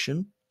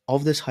combination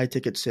of this high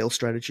ticket sales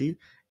strategy,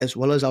 as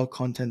well as our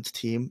content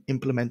team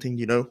implementing,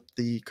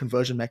 the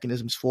conversion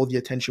mechanisms for the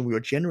attention we were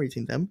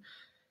generating them,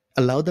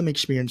 allowed them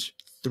experience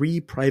 3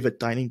 private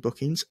dining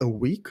bookings a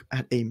week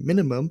at a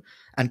minimum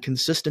and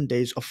consistent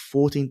days of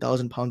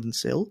 £14,000 in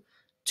sale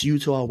due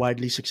to our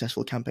widely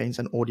successful campaigns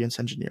and audience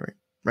engineering,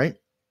 right?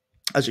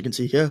 As you can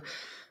see here,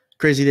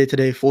 crazy day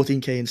today,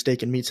 14K in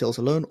steak and meat sales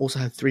alone. Also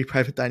had 3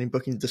 private dining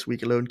bookings this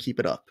week alone. Keep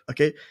it up,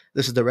 okay?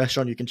 This is the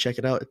restaurant. You can check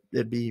it out.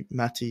 It'd be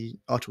Matty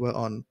Ottawa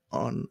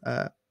on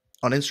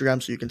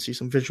Instagram, so you can see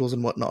some visuals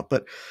and whatnot.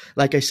 But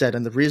like I said,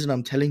 and the reason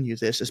I'm telling you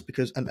this is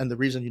because, and the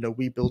reason,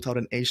 we built out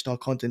an A-star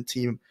content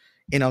team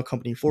in our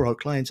company for our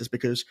clients is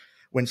because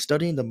when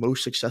studying the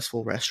most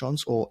successful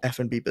restaurants or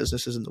F&B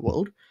businesses in the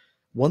world,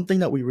 one thing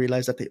that we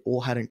realized that they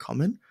all had in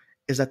common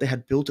is that they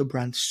had built a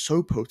brand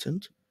so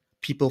potent,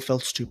 people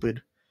felt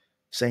stupid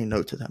saying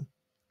no to them.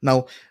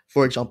 Now,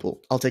 for example,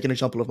 I'll take an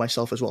example of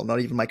myself as well, not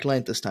even my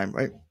client this time,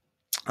 right?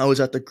 I was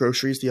at the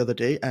groceries the other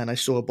day and I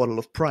saw a bottle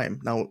of Prime.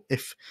 Now,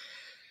 if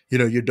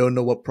you don't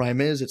know what Prime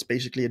is, it's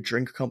basically a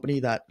drink company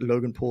that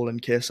Logan Paul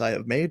and KSI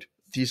have made.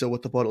 These are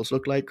what the bottles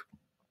look like.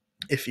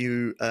 If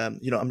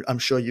I'm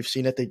sure you've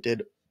seen it. They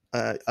did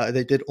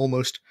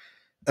almost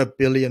 £1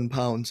 billion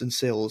in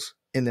sales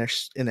in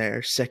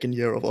their second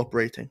year of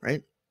operating,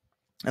 right?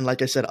 And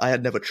like I said, I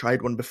had never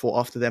tried one before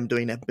after them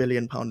doing £1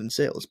 billion in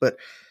sales. But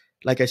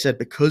like I said,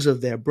 because of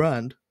their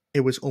brand,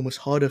 it was almost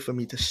harder for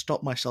me to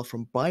stop myself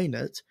from buying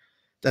it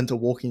than to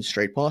walking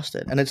straight past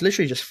it. And it's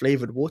literally just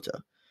flavored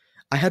water.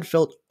 I had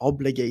felt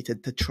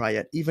obligated to try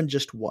it even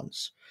just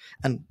once.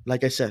 And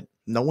like I said,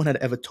 no one had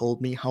ever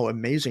told me how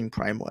amazing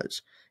Prime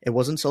was. It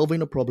wasn't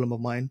solving a problem of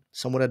mine.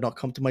 Someone had not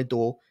come to my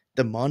door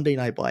demanding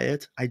I buy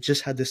it. I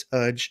just had this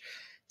urge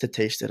to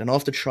taste it. And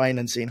after trying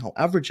and seeing how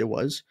average it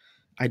was,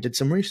 I did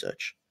some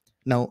research.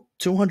 Now,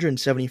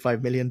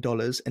 $275 million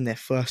in their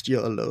first year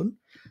alone,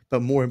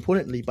 but more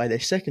importantly, by their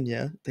second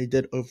year, they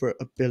did over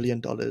 $1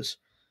 billion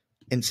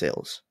in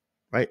sales,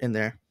 right, in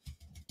their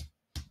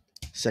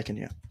second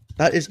year.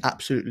 That is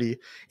absolutely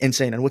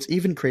insane. And what's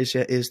even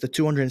crazier is the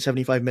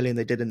 $275 million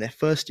they did in their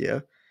first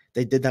year,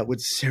 they did that with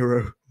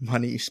zero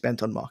money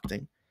spent on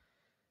marketing.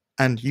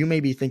 And you may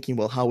be thinking,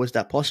 well, how is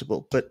that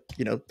possible? But,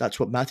 that's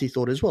what Matty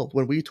thought as well.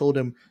 When we told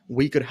him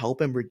we could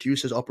help him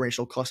reduce his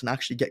operational costs and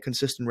actually get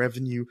consistent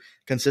revenue,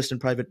 consistent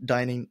private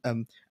dining,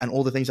 and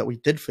all the things that we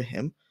did for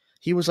him,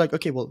 he was like,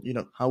 okay, well,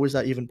 how is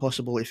that even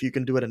possible if you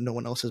can do it and no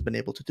one else has been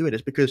able to do it?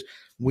 It's because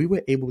we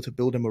were able to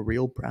build him a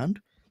real brand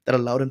that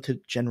allowed him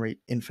to generate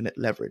infinite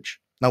leverage.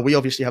 Now, we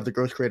obviously have the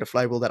growth creator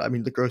flywheel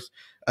the growth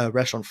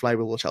restaurant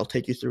flywheel, which I'll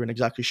take you through and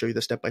exactly show you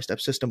the step-by-step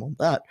system on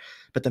that.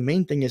 But the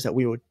main thing is that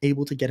we were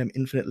able to get him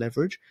infinite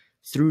leverage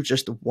through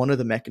just one of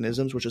the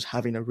mechanisms, which is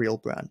having a real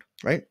brand,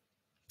 right?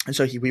 And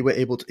so he was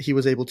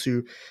able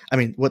to,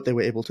 what they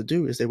were able to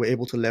do is they were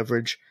able to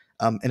leverage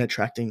in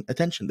attracting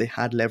attention. They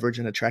had leverage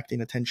in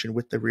attracting attention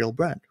with the real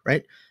brand,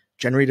 right?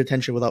 Generate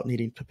attention without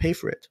needing to pay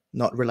for it,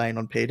 not relying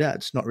on paid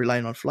ads, not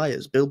relying on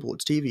flyers,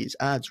 billboards, TVs,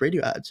 ads,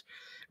 radio ads,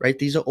 right?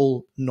 These are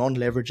all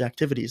non-leverage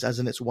activities, as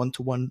in it's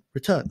one-to-one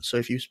return. So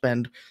if you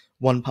spend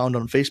 £1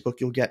 on Facebook,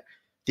 you'll get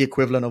the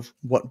equivalent of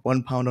what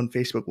 £1 on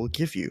Facebook will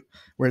give you.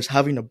 Whereas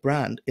having a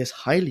brand is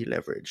highly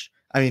leveraged.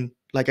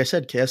 Like I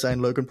said, KSI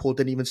and Logan Paul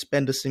didn't even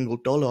spend a single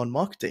dollar on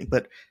marketing,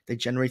 but they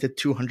generated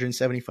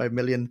 $275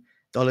 million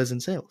in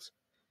sales.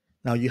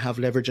 Now you have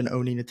leverage and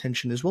owning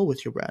attention as well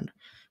with your brand.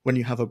 When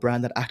you have a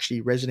brand that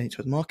actually resonates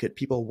with market,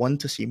 people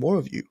want to see more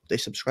of you. They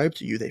subscribe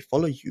to you, they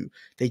follow you,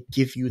 they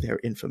give you their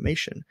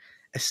information.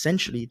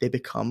 Essentially, they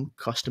become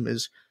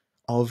customers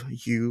of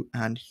you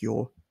and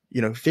your,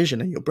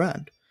 vision and your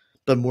brand.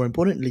 But more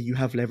importantly, you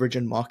have leverage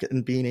in market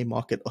and being a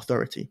market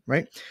authority,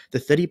 right? The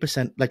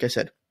 30%, like I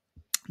said,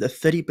 the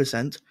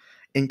 30%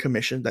 in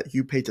commission that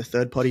you pay to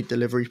third-party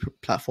delivery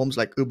platforms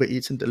like Uber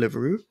Eats and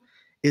Deliveroo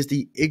is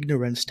the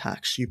ignorance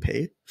tax you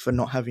pay for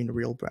not having a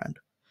real brand.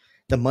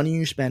 The money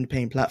you spend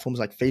paying platforms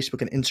like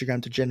Facebook and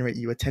Instagram to generate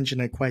you attention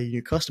and acquire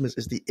new customers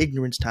is the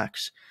ignorance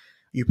tax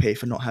you pay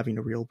for not having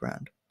a real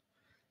brand.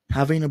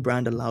 Having a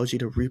brand allows you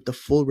to reap the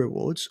full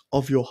rewards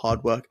of your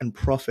hard work and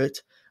profit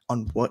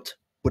on what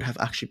would have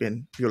actually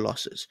been your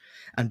losses.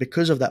 And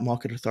because of that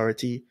market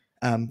authority,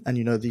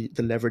 the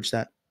leverage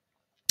that,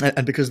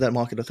 and because that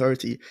market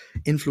authority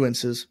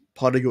influences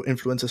part of your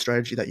influencer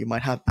strategy that you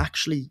might have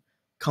actually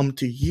come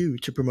to you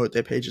to promote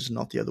their pages and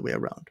not the other way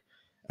around.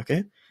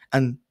 Okay.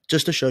 And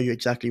just to show you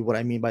exactly what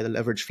I mean by the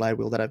leverage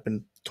flywheel that I've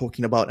been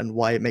talking about and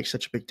why it makes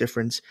such a big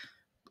difference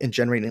in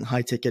generating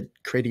high ticket,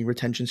 creating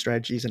retention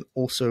strategies, and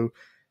also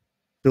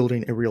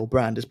building a real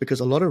brand, is because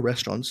a lot of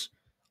restaurants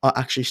are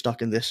actually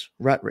stuck in this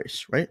rat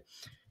race, right?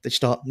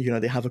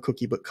 They have a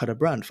cookie cutter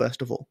brand,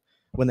 first of all.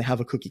 When they have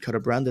a cookie cutter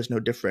brand, there's no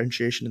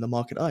differentiation in the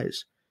market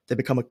eyes. They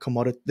become a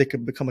commodity. They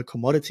could become a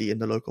commodity in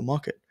the local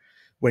market.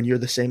 When you're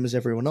the same as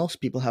everyone else,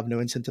 people have no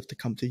incentive to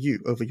come to you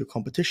over your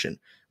competition,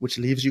 which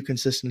leaves you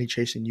consistently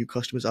chasing new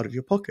customers out of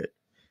your pocket.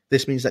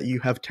 This means that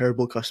you have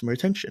terrible customer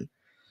retention.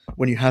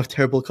 When you have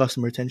terrible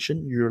customer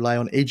retention, you rely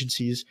on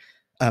agencies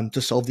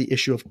to solve the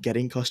issue of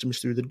getting customers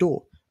through the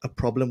door, a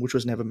problem which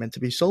was never meant to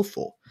be solved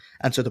for.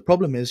 And so the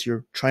problem is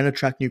you're trying to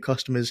attract new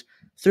customers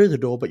through the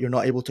door, but you're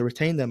not able to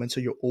retain them. And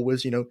so you're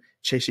always,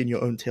 chasing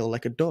your own tail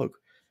like a dog.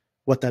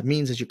 What that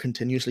means is you're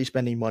continuously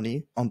spending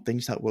money on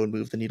things that won't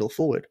move the needle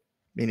forward,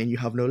 meaning you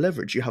have no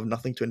leverage. You have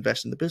nothing to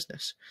invest in the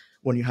business.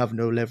 When you have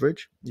no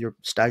leverage, you're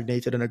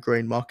stagnated in a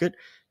growing market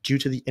due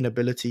to the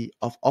inability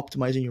of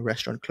optimizing your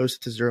restaurant closer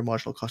to zero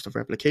marginal cost of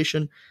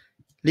replication,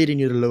 leading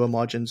you to lower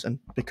margins. And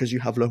because you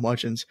have low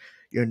margins,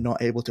 you're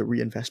not able to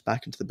reinvest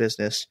back into the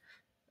business,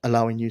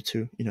 allowing you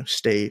to,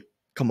 stay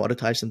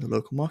commoditized in the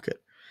local market.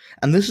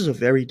 And this is a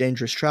very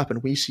dangerous trap.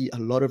 And we see a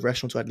lot of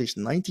restaurants, or at least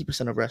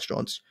 90% of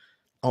restaurants,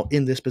 are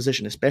in this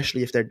position,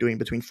 especially if they're doing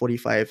between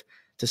 45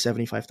 to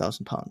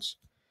 75,000 pounds.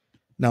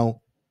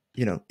 Now,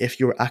 if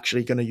you're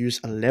actually going to use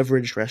a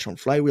leveraged restaurant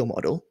flywheel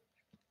model,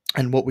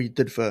 and what we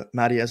did for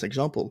Maddie as an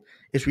example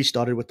is we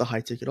started with the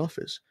high ticket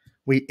offers.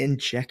 We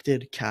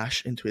injected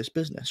cash into his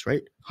business,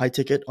 right? High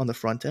ticket on the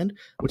front end,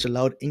 which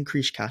allowed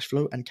increased cash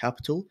flow and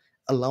capital,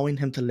 allowing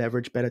him to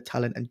leverage better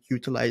talent and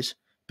utilize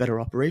better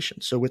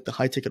operations. So with the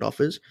high ticket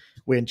offers,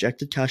 we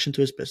injected cash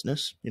into his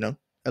business,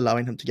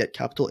 allowing him to get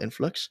capital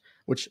influx,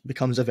 which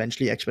becomes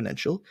eventually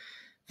exponential.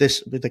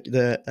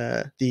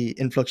 The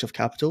influx of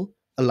capital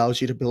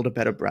allows you to build a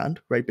better brand,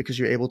 right? Because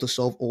you're able to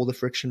solve all the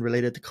friction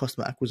related to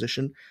customer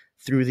acquisition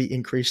through the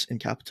increase in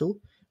capital.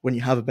 When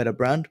you have a better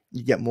brand,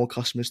 you get more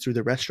customers through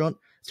the restaurant,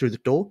 through the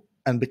door.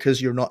 And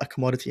because you're not a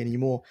commodity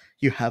anymore,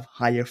 you have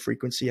higher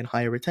frequency and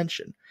higher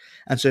retention.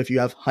 And so if you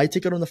have high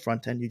ticket on the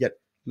front end, you get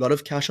a lot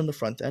of cash on the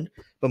front end,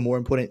 but more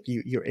important,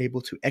 you're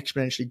able to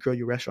exponentially grow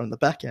your restaurant on the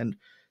back end.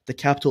 The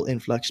capital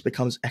influx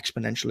becomes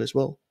exponential as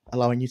well,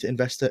 allowing you to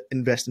invest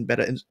in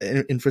better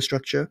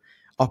infrastructure,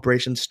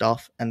 operations,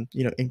 staff, and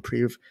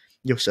improve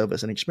your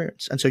service and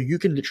experience. And so you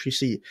can literally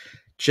see,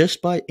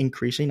 just by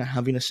increasing and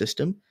having a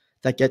system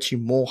that gets you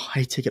more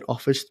high ticket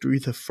offers through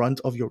the front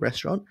of your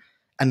restaurant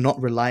and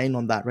not relying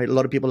on that, right? A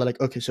lot of people are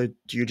like, okay, so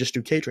do you just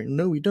do catering?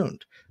 No, we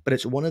don't. But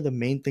it's one of the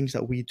main things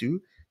that we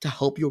do to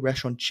help your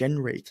restaurant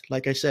generate,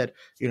 like I said,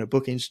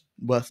 bookings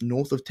worth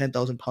north of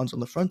 £10,000 on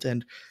the front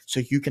end,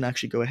 so you can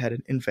actually go ahead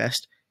and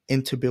invest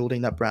into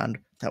building that brand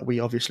that we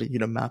obviously,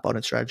 map out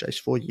and strategize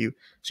for you,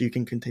 so you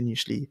can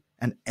continuously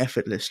and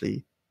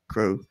effortlessly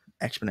grow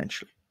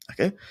exponentially.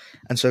 Okay.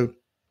 And so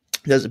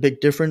there's a big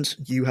difference.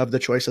 You have the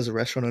choice as a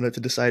restaurant owner to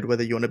decide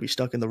whether you want to be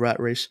stuck in the rat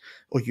race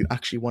or you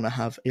actually want to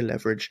have a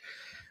leverage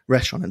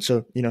restaurant. And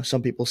so,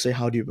 some people say,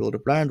 how do you build a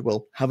brand?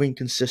 Well, having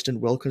consistent,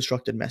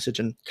 well-constructed message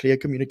and clear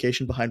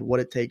communication behind what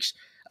it takes,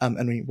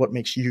 what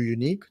makes you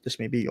unique. This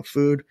may be your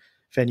food,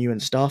 venue,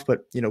 and staff,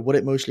 but what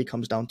it mostly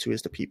comes down to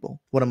is the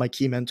people. One of my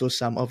key mentors,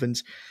 Sam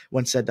Ovens,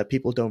 once said that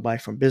people don't buy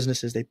from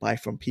businesses, they buy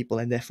from people,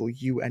 and therefore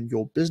you and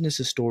your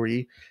business's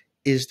story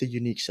is the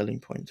unique selling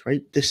point,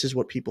 right? This is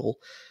what people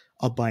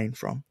are buying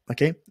from.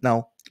 Okay.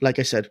 Now, like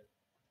I said,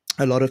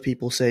 a lot of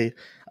people say,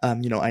 I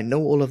know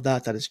all of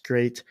that. That is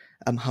great.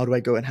 How do I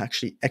go and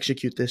actually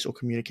execute this or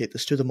communicate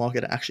this to the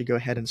market and actually go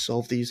ahead and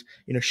solve these,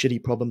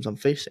 shitty problems I'm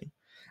facing?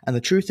 And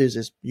the truth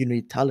is you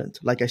need talent.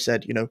 Like I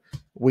said,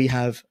 we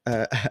have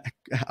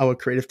our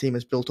creative team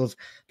is built of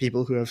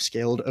people who have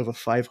scaled over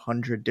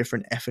 500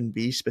 different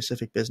F&B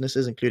specific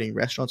businesses, including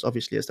restaurants,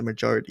 obviously, as the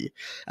majority.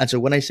 And so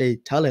when I say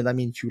talent, I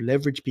mean you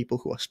leverage people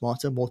who are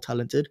smarter, more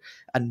talented,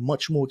 and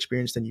much more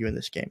experienced than you in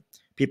this game.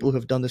 People who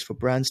have done this for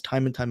brands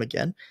time and time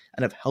again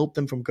and have helped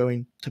them from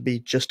going to be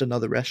just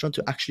another restaurant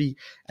to actually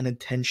an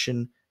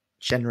intention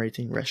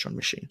generating restaurant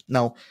machine.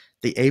 Now,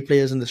 the A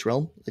players in this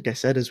realm, like I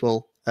said, as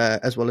well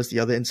as the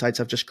other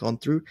insights I've just gone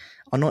through,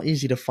 are not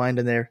easy to find,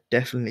 and they're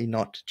definitely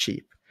not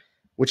cheap,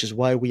 which is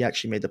why we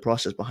actually made the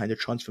process behind the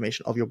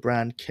transformation of your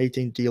brand,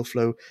 catering, deal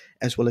flow,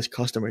 as well as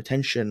customer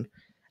retention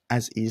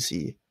as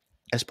easy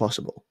as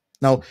possible.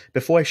 Now,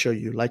 before I show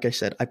you, like I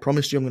said, I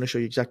promised you I'm going to show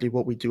you exactly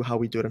what we do, how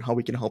we do it, and how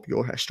we can help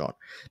your restaurant.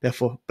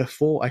 Therefore,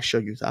 before I show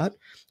you that,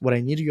 what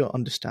I need you to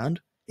understand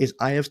is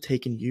I have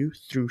taken you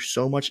through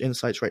so much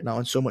insights right now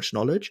and so much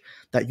knowledge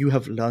that you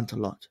have learned a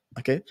lot.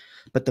 Okay.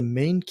 But the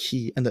main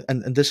key, and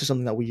this is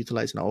something that we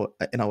utilize in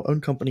our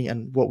own company,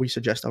 and what we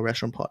suggest our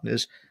restaurant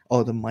partners,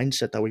 or the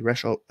mindset that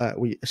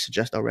we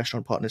suggest our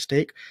restaurant partners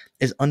take,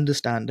 is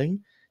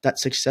understanding that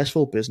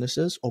successful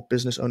businesses or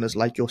business owners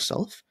like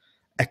yourself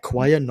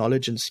acquire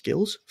knowledge and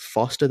skills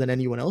faster than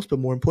anyone else, but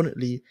more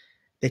importantly,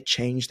 they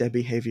change their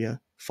behavior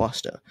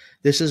faster.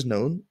 This is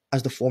known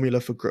as the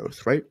formula for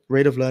growth, right?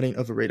 Rate of learning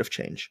over rate of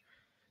change.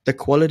 The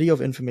quality of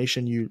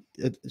information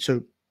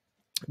so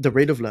the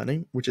rate of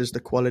learning, which is the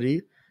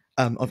quality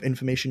of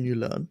information you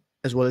learn,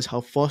 as well as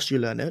how fast you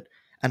learn it,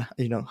 and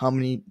how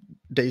many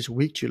days a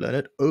week you learn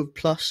it,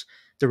 plus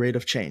the rate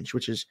of change,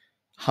 which is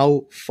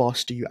how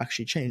fast do you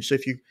actually change. So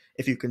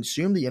if you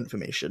consume the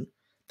information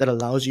that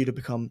allows you to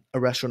become a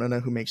restaurant owner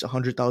who makes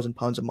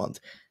 £100,000 a month,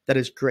 that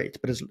is great.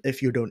 But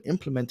if you don't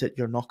implement it,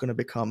 you're not going to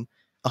become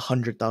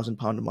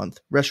 £100,000 a month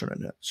restaurant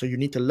owner. So you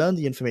need to learn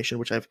the information,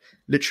 which I've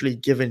literally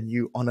given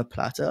you on a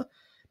platter.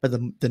 But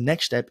the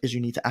next step is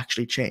you need to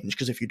actually change,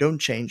 because if you don't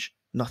change,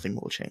 nothing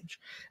will change.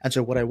 And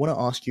so what I want to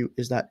ask you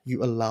is that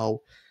you allow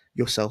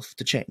yourself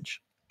to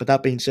change. But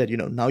that being said,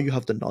 now you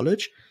have the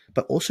knowledge,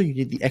 but also you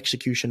need the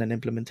execution and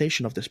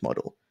implementation of this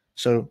model.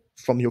 So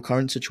from your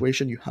current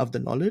situation, you have the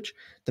knowledge.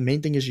 The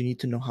main thing is you need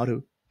to know how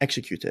to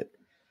execute it.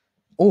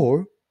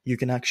 Or you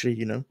can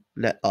actually,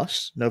 let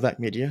us, Novak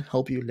Media,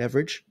 help you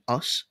leverage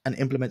us and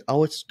implement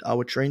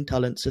our trained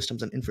talent,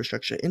 systems, and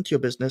infrastructure into your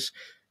business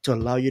to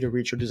allow you to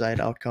reach your desired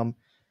outcome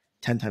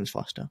 10 times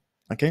faster.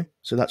 Okay?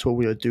 So that's what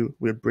we'll do.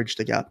 We'll bridge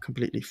the gap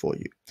completely for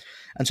you.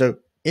 And so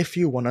if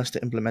you want us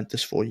to implement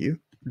this for you,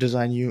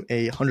 design you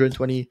a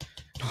 120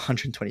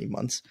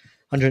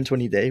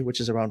 day, which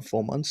is around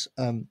 4 months,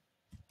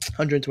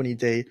 120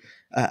 day,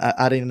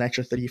 adding an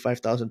extra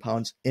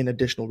 £35,000 in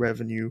additional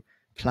revenue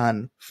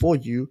plan for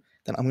you,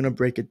 then I'm going to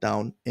break it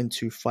down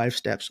into 5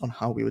 steps on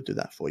how we would do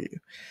that for you.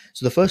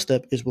 So the first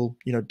step is we'll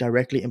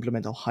directly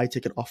implement our high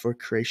ticket offer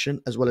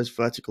creation as well as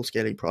vertical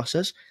scaling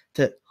process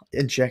to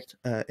inject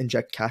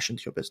cash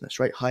into your business,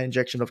 right? High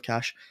injection of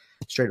cash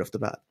straight off the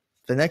bat.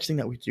 The next thing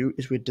that we do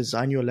is we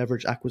design your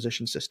leverage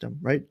acquisition system,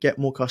 right? Get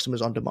more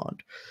customers on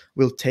demand.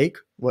 We'll take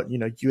what,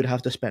 you would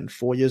have to spend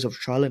 4 years of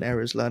trial and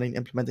errors, learning,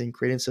 implementing,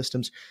 creating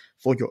systems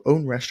for your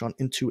own restaurant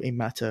into a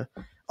matter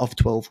of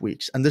 12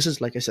 weeks. And this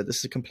is, like I said, this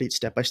is a complete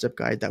step-by-step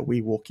guide that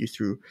we walk you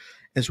through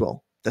as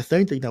well. The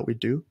third thing that we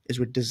do is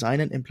we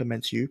design and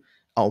implement you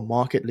our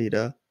market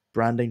leader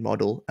branding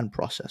model and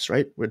process,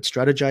 right? We'd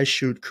strategize,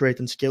 shoot, create,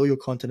 and scale your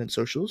content and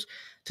socials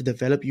to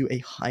develop you a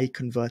high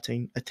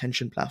converting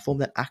attention platform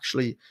that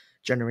actually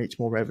generates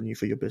more revenue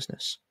for your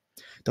business.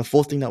 The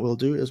fourth thing that we'll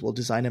do is we'll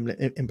design and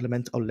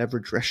implement our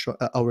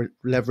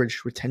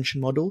leverage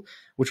retention model,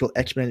 which will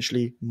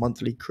exponentially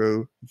monthly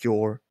grow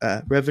your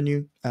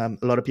revenue. A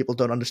lot of people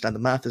don't understand the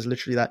math. Is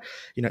literally that,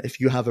 if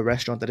you have a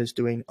restaurant that is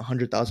doing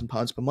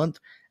 £100,000 per month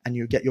and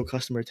you get your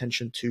customer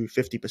retention to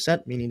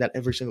 50%, meaning that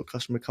every single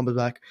customer comes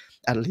back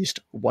at least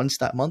once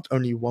that month,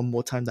 only one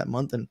more time that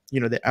month, and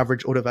the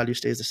average order value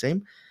stays the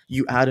same,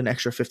 you add an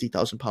extra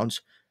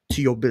 £50,000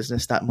 to your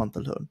business that month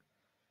alone.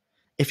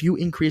 if you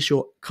increase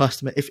your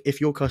customer, if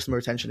your customer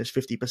retention is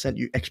 50%,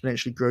 you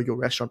exponentially grow your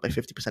restaurant by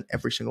 50%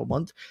 every single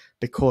month,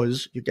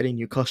 because you're getting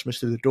new customers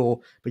through the door,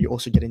 but you're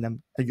also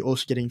getting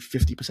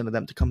 50% of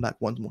them to come back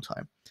one more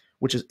time,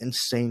 which is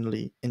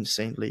insanely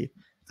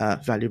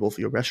valuable for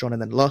your restaurant.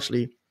 And then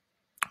lastly,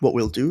 what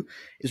we'll do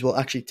is we'll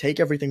actually take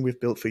everything we've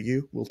built for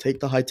you. We'll take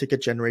the high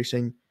ticket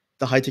generating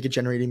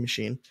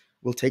machine.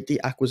 We'll take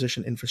the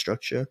acquisition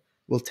infrastructure.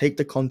 We'll take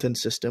the content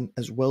system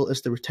as well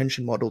as the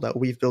retention model that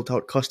we've built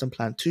out custom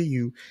plan to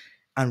you,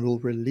 and we'll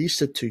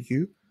release it to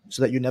you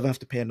so that you never have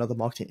to pay another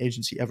marketing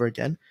agency ever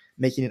again,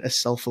 making it a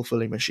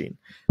self-fulfilling machine.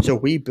 So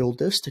we build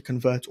this to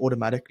convert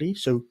automatically.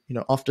 So,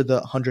 after the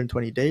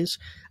 120 days,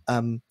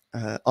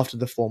 after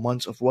the 4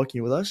 months of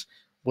working with us,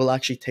 we'll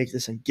actually take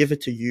this and give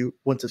it to you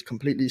once it's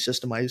completely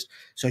systemized.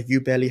 So you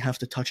barely have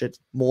to touch it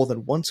more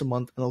than once a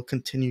month, and it'll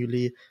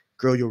continually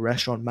grow your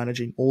restaurant,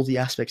 managing all the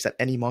aspects that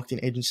any marketing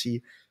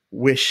agency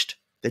wished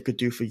they could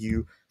do for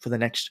you for the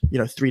next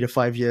 3 to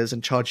 5 years,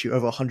 and charge you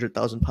over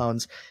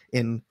 £100,000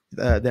 in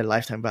their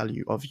lifetime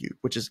value of you,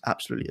 which is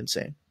absolutely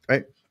insane,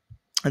 right?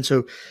 And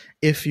so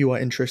if you are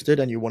interested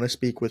and you want to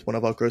speak with one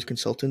of our growth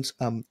consultants,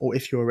 or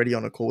if you're already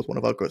on a call with one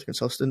of our growth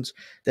consultants,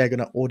 they're going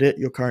to audit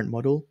your current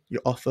model,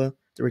 your offer,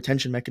 the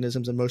retention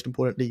mechanisms, and most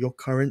importantly, your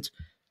current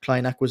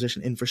client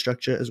acquisition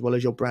infrastructure, as well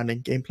as your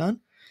branding game plan.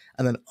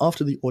 And then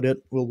after the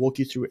audit, we'll walk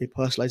you through a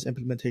personalized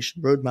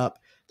implementation roadmap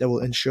that will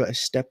ensure a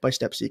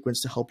step-by-step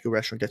sequence to help your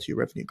restaurant get to your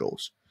revenue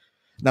goals.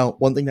 Now, the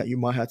one thing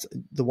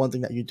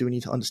that you do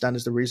need to understand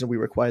is the reason we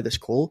require this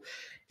call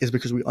is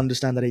because we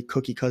understand that a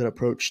cookie cutter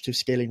approach to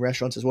scaling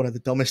restaurants is one of the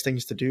dumbest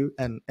things to do.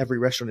 And every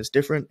restaurant is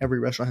different. Every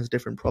restaurant has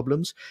different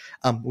problems,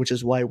 which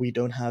is why we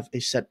don't have a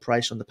set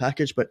price on the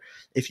package. But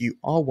if you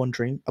are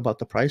wondering about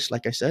the price,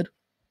 like I said,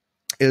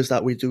 is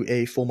that we do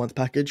a 4-month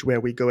package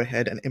where we go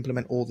ahead and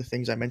implement all the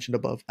things I mentioned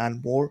above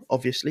and more,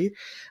 obviously.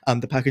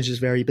 The packages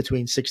vary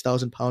between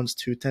 £6,000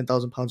 to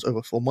 £10,000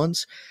 over 4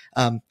 months.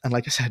 And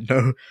like I said,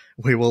 no,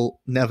 we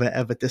will never,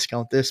 ever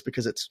discount this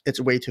because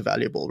it's way too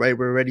valuable, right?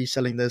 We're already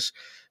selling this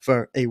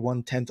for a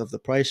 1/10 of the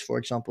price. For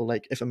example,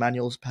 like if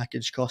Emmanuel's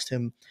package cost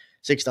him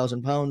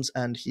 £6,000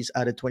 and he's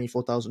added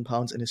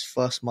 £24,000 in his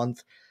first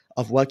month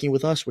of working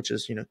with us, which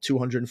is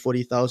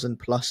 240,000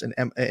 plus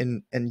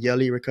in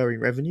yearly recurring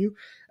revenue.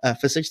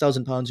 For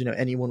 £6,000,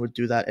 anyone would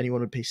do that.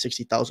 Anyone would pay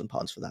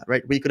 £60,000 for that,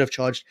 right? We could have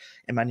charged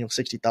Emmanuel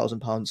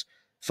 £60,000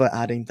 for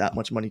adding that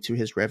much money to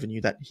his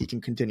revenue that he can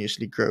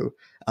continuously grow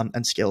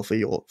and scale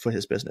for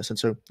his business. And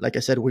so, like I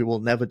said, we will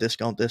never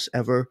discount this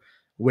ever.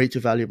 Way too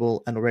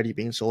valuable and already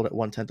being sold at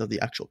 1/10 of the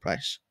actual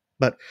price.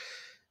 But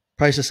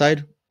price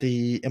aside,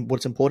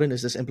 what's important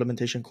is this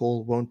implementation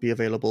call won't be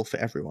available for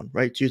everyone,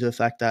 right? Due to the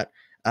fact that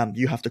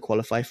you have to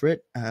qualify for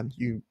it.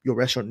 Your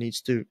restaurant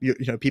needs to,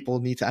 people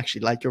need to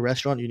actually like your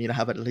restaurant. You need to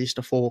have at least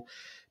a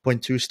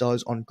 4.2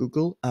 stars on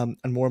Google. And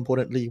more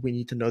importantly, we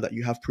need to know that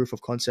you have proof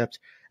of concept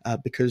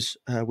because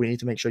we need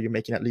to make sure you're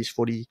making at least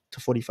 £40,000 to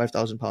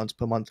 £45,000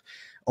 per month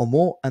or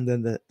more. And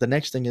then the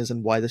next thing is,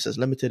 and why this is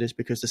limited, is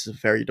because this is a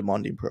very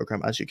demanding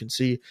program, as you can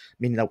see,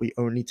 meaning that we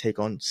only take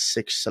on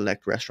 6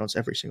 select restaurants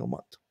every single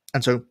month.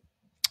 And so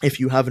if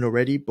you haven't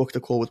already booked a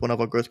call with one of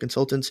our growth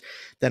consultants,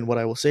 then what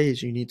I will say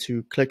is you need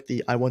to click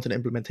the I want an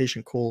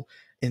implementation call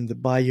in the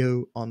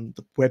bio on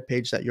the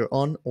webpage that you're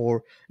on.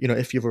 Or,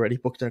 if you've already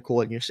booked in a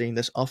call and you're seeing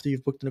this after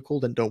you've booked in a call,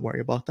 then don't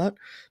worry about that.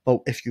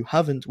 But if you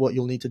haven't, what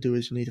you'll need to do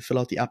is you'll need to fill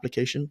out the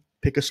application,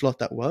 pick a slot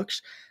that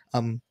works.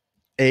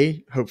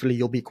 Hopefully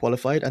you'll be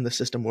qualified and the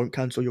system won't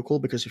cancel your call,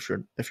 because if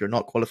you're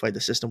not qualified,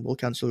 the system will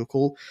cancel your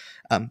call.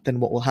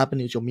 Then what will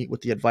happen is you'll meet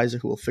with the advisor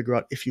who will figure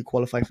out if you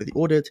qualify for the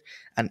audit,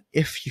 and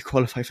if you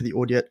qualify for the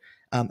audit,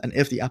 and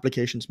if the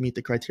applications meet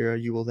the criteria,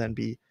 you will then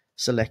be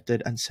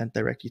selected and sent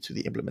directly to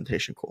the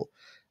implementation call.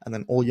 And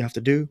then all you have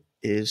to do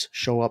is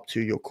show up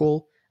to your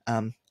call,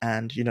 show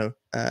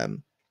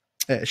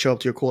up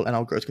to your call, and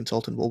our growth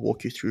consultant will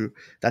walk you through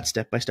that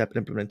step-by-step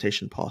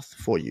implementation path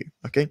for you.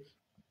 Okay.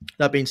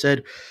 That being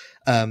said,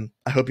 I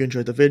hope you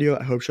enjoyed the video.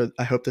 I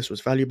hope this was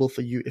valuable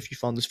for you. If you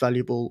found this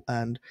valuable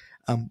and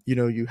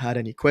you had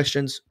any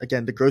questions,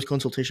 again, the growth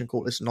consultation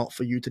call is not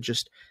for you to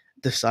just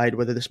decide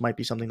whether this might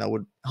be something that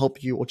would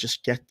help you or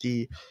just get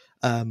the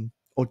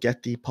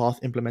path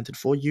implemented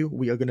for you.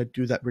 We are going to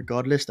do that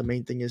regardless. The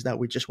main thing is that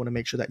we just want to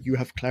make sure that you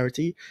have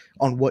clarity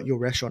on what your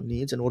restaurant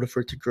needs in order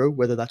for it to grow,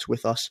 whether that's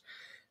with us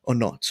or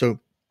not.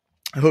 So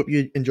I hope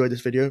you enjoyed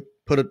this video.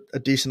 Put a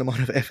decent amount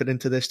of effort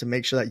into this to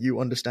make sure that you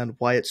understand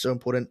why it's so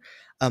important,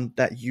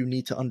 that you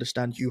need to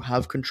understand you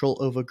have control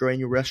over growing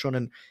your restaurant,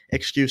 and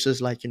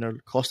excuses like,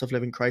 cost of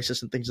living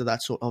crisis and things of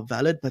that sort are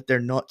valid, but they're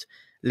not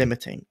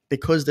limiting.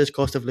 Because there's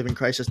cost of living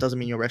crisis doesn't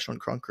mean your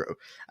restaurant can't grow.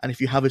 And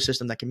if you have a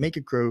system that can make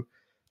it grow,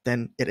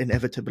 then it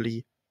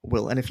inevitably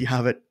will. And if you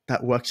have it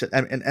that works,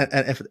 and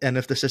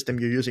if the system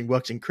you're using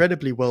works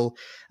incredibly well,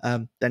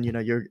 then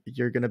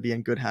you're going to be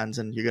in good hands,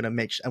 and we're going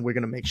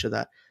to make sure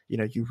that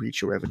you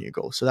reach your revenue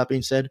goal. So that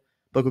being said,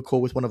 book a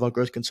call with one of our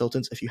growth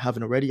consultants if you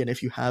haven't already, and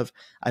if you have,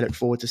 I look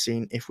forward to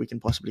seeing if we can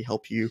possibly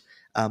help you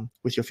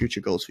with your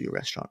future goals for your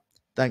restaurant.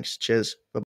 Thanks. Cheers. Bye.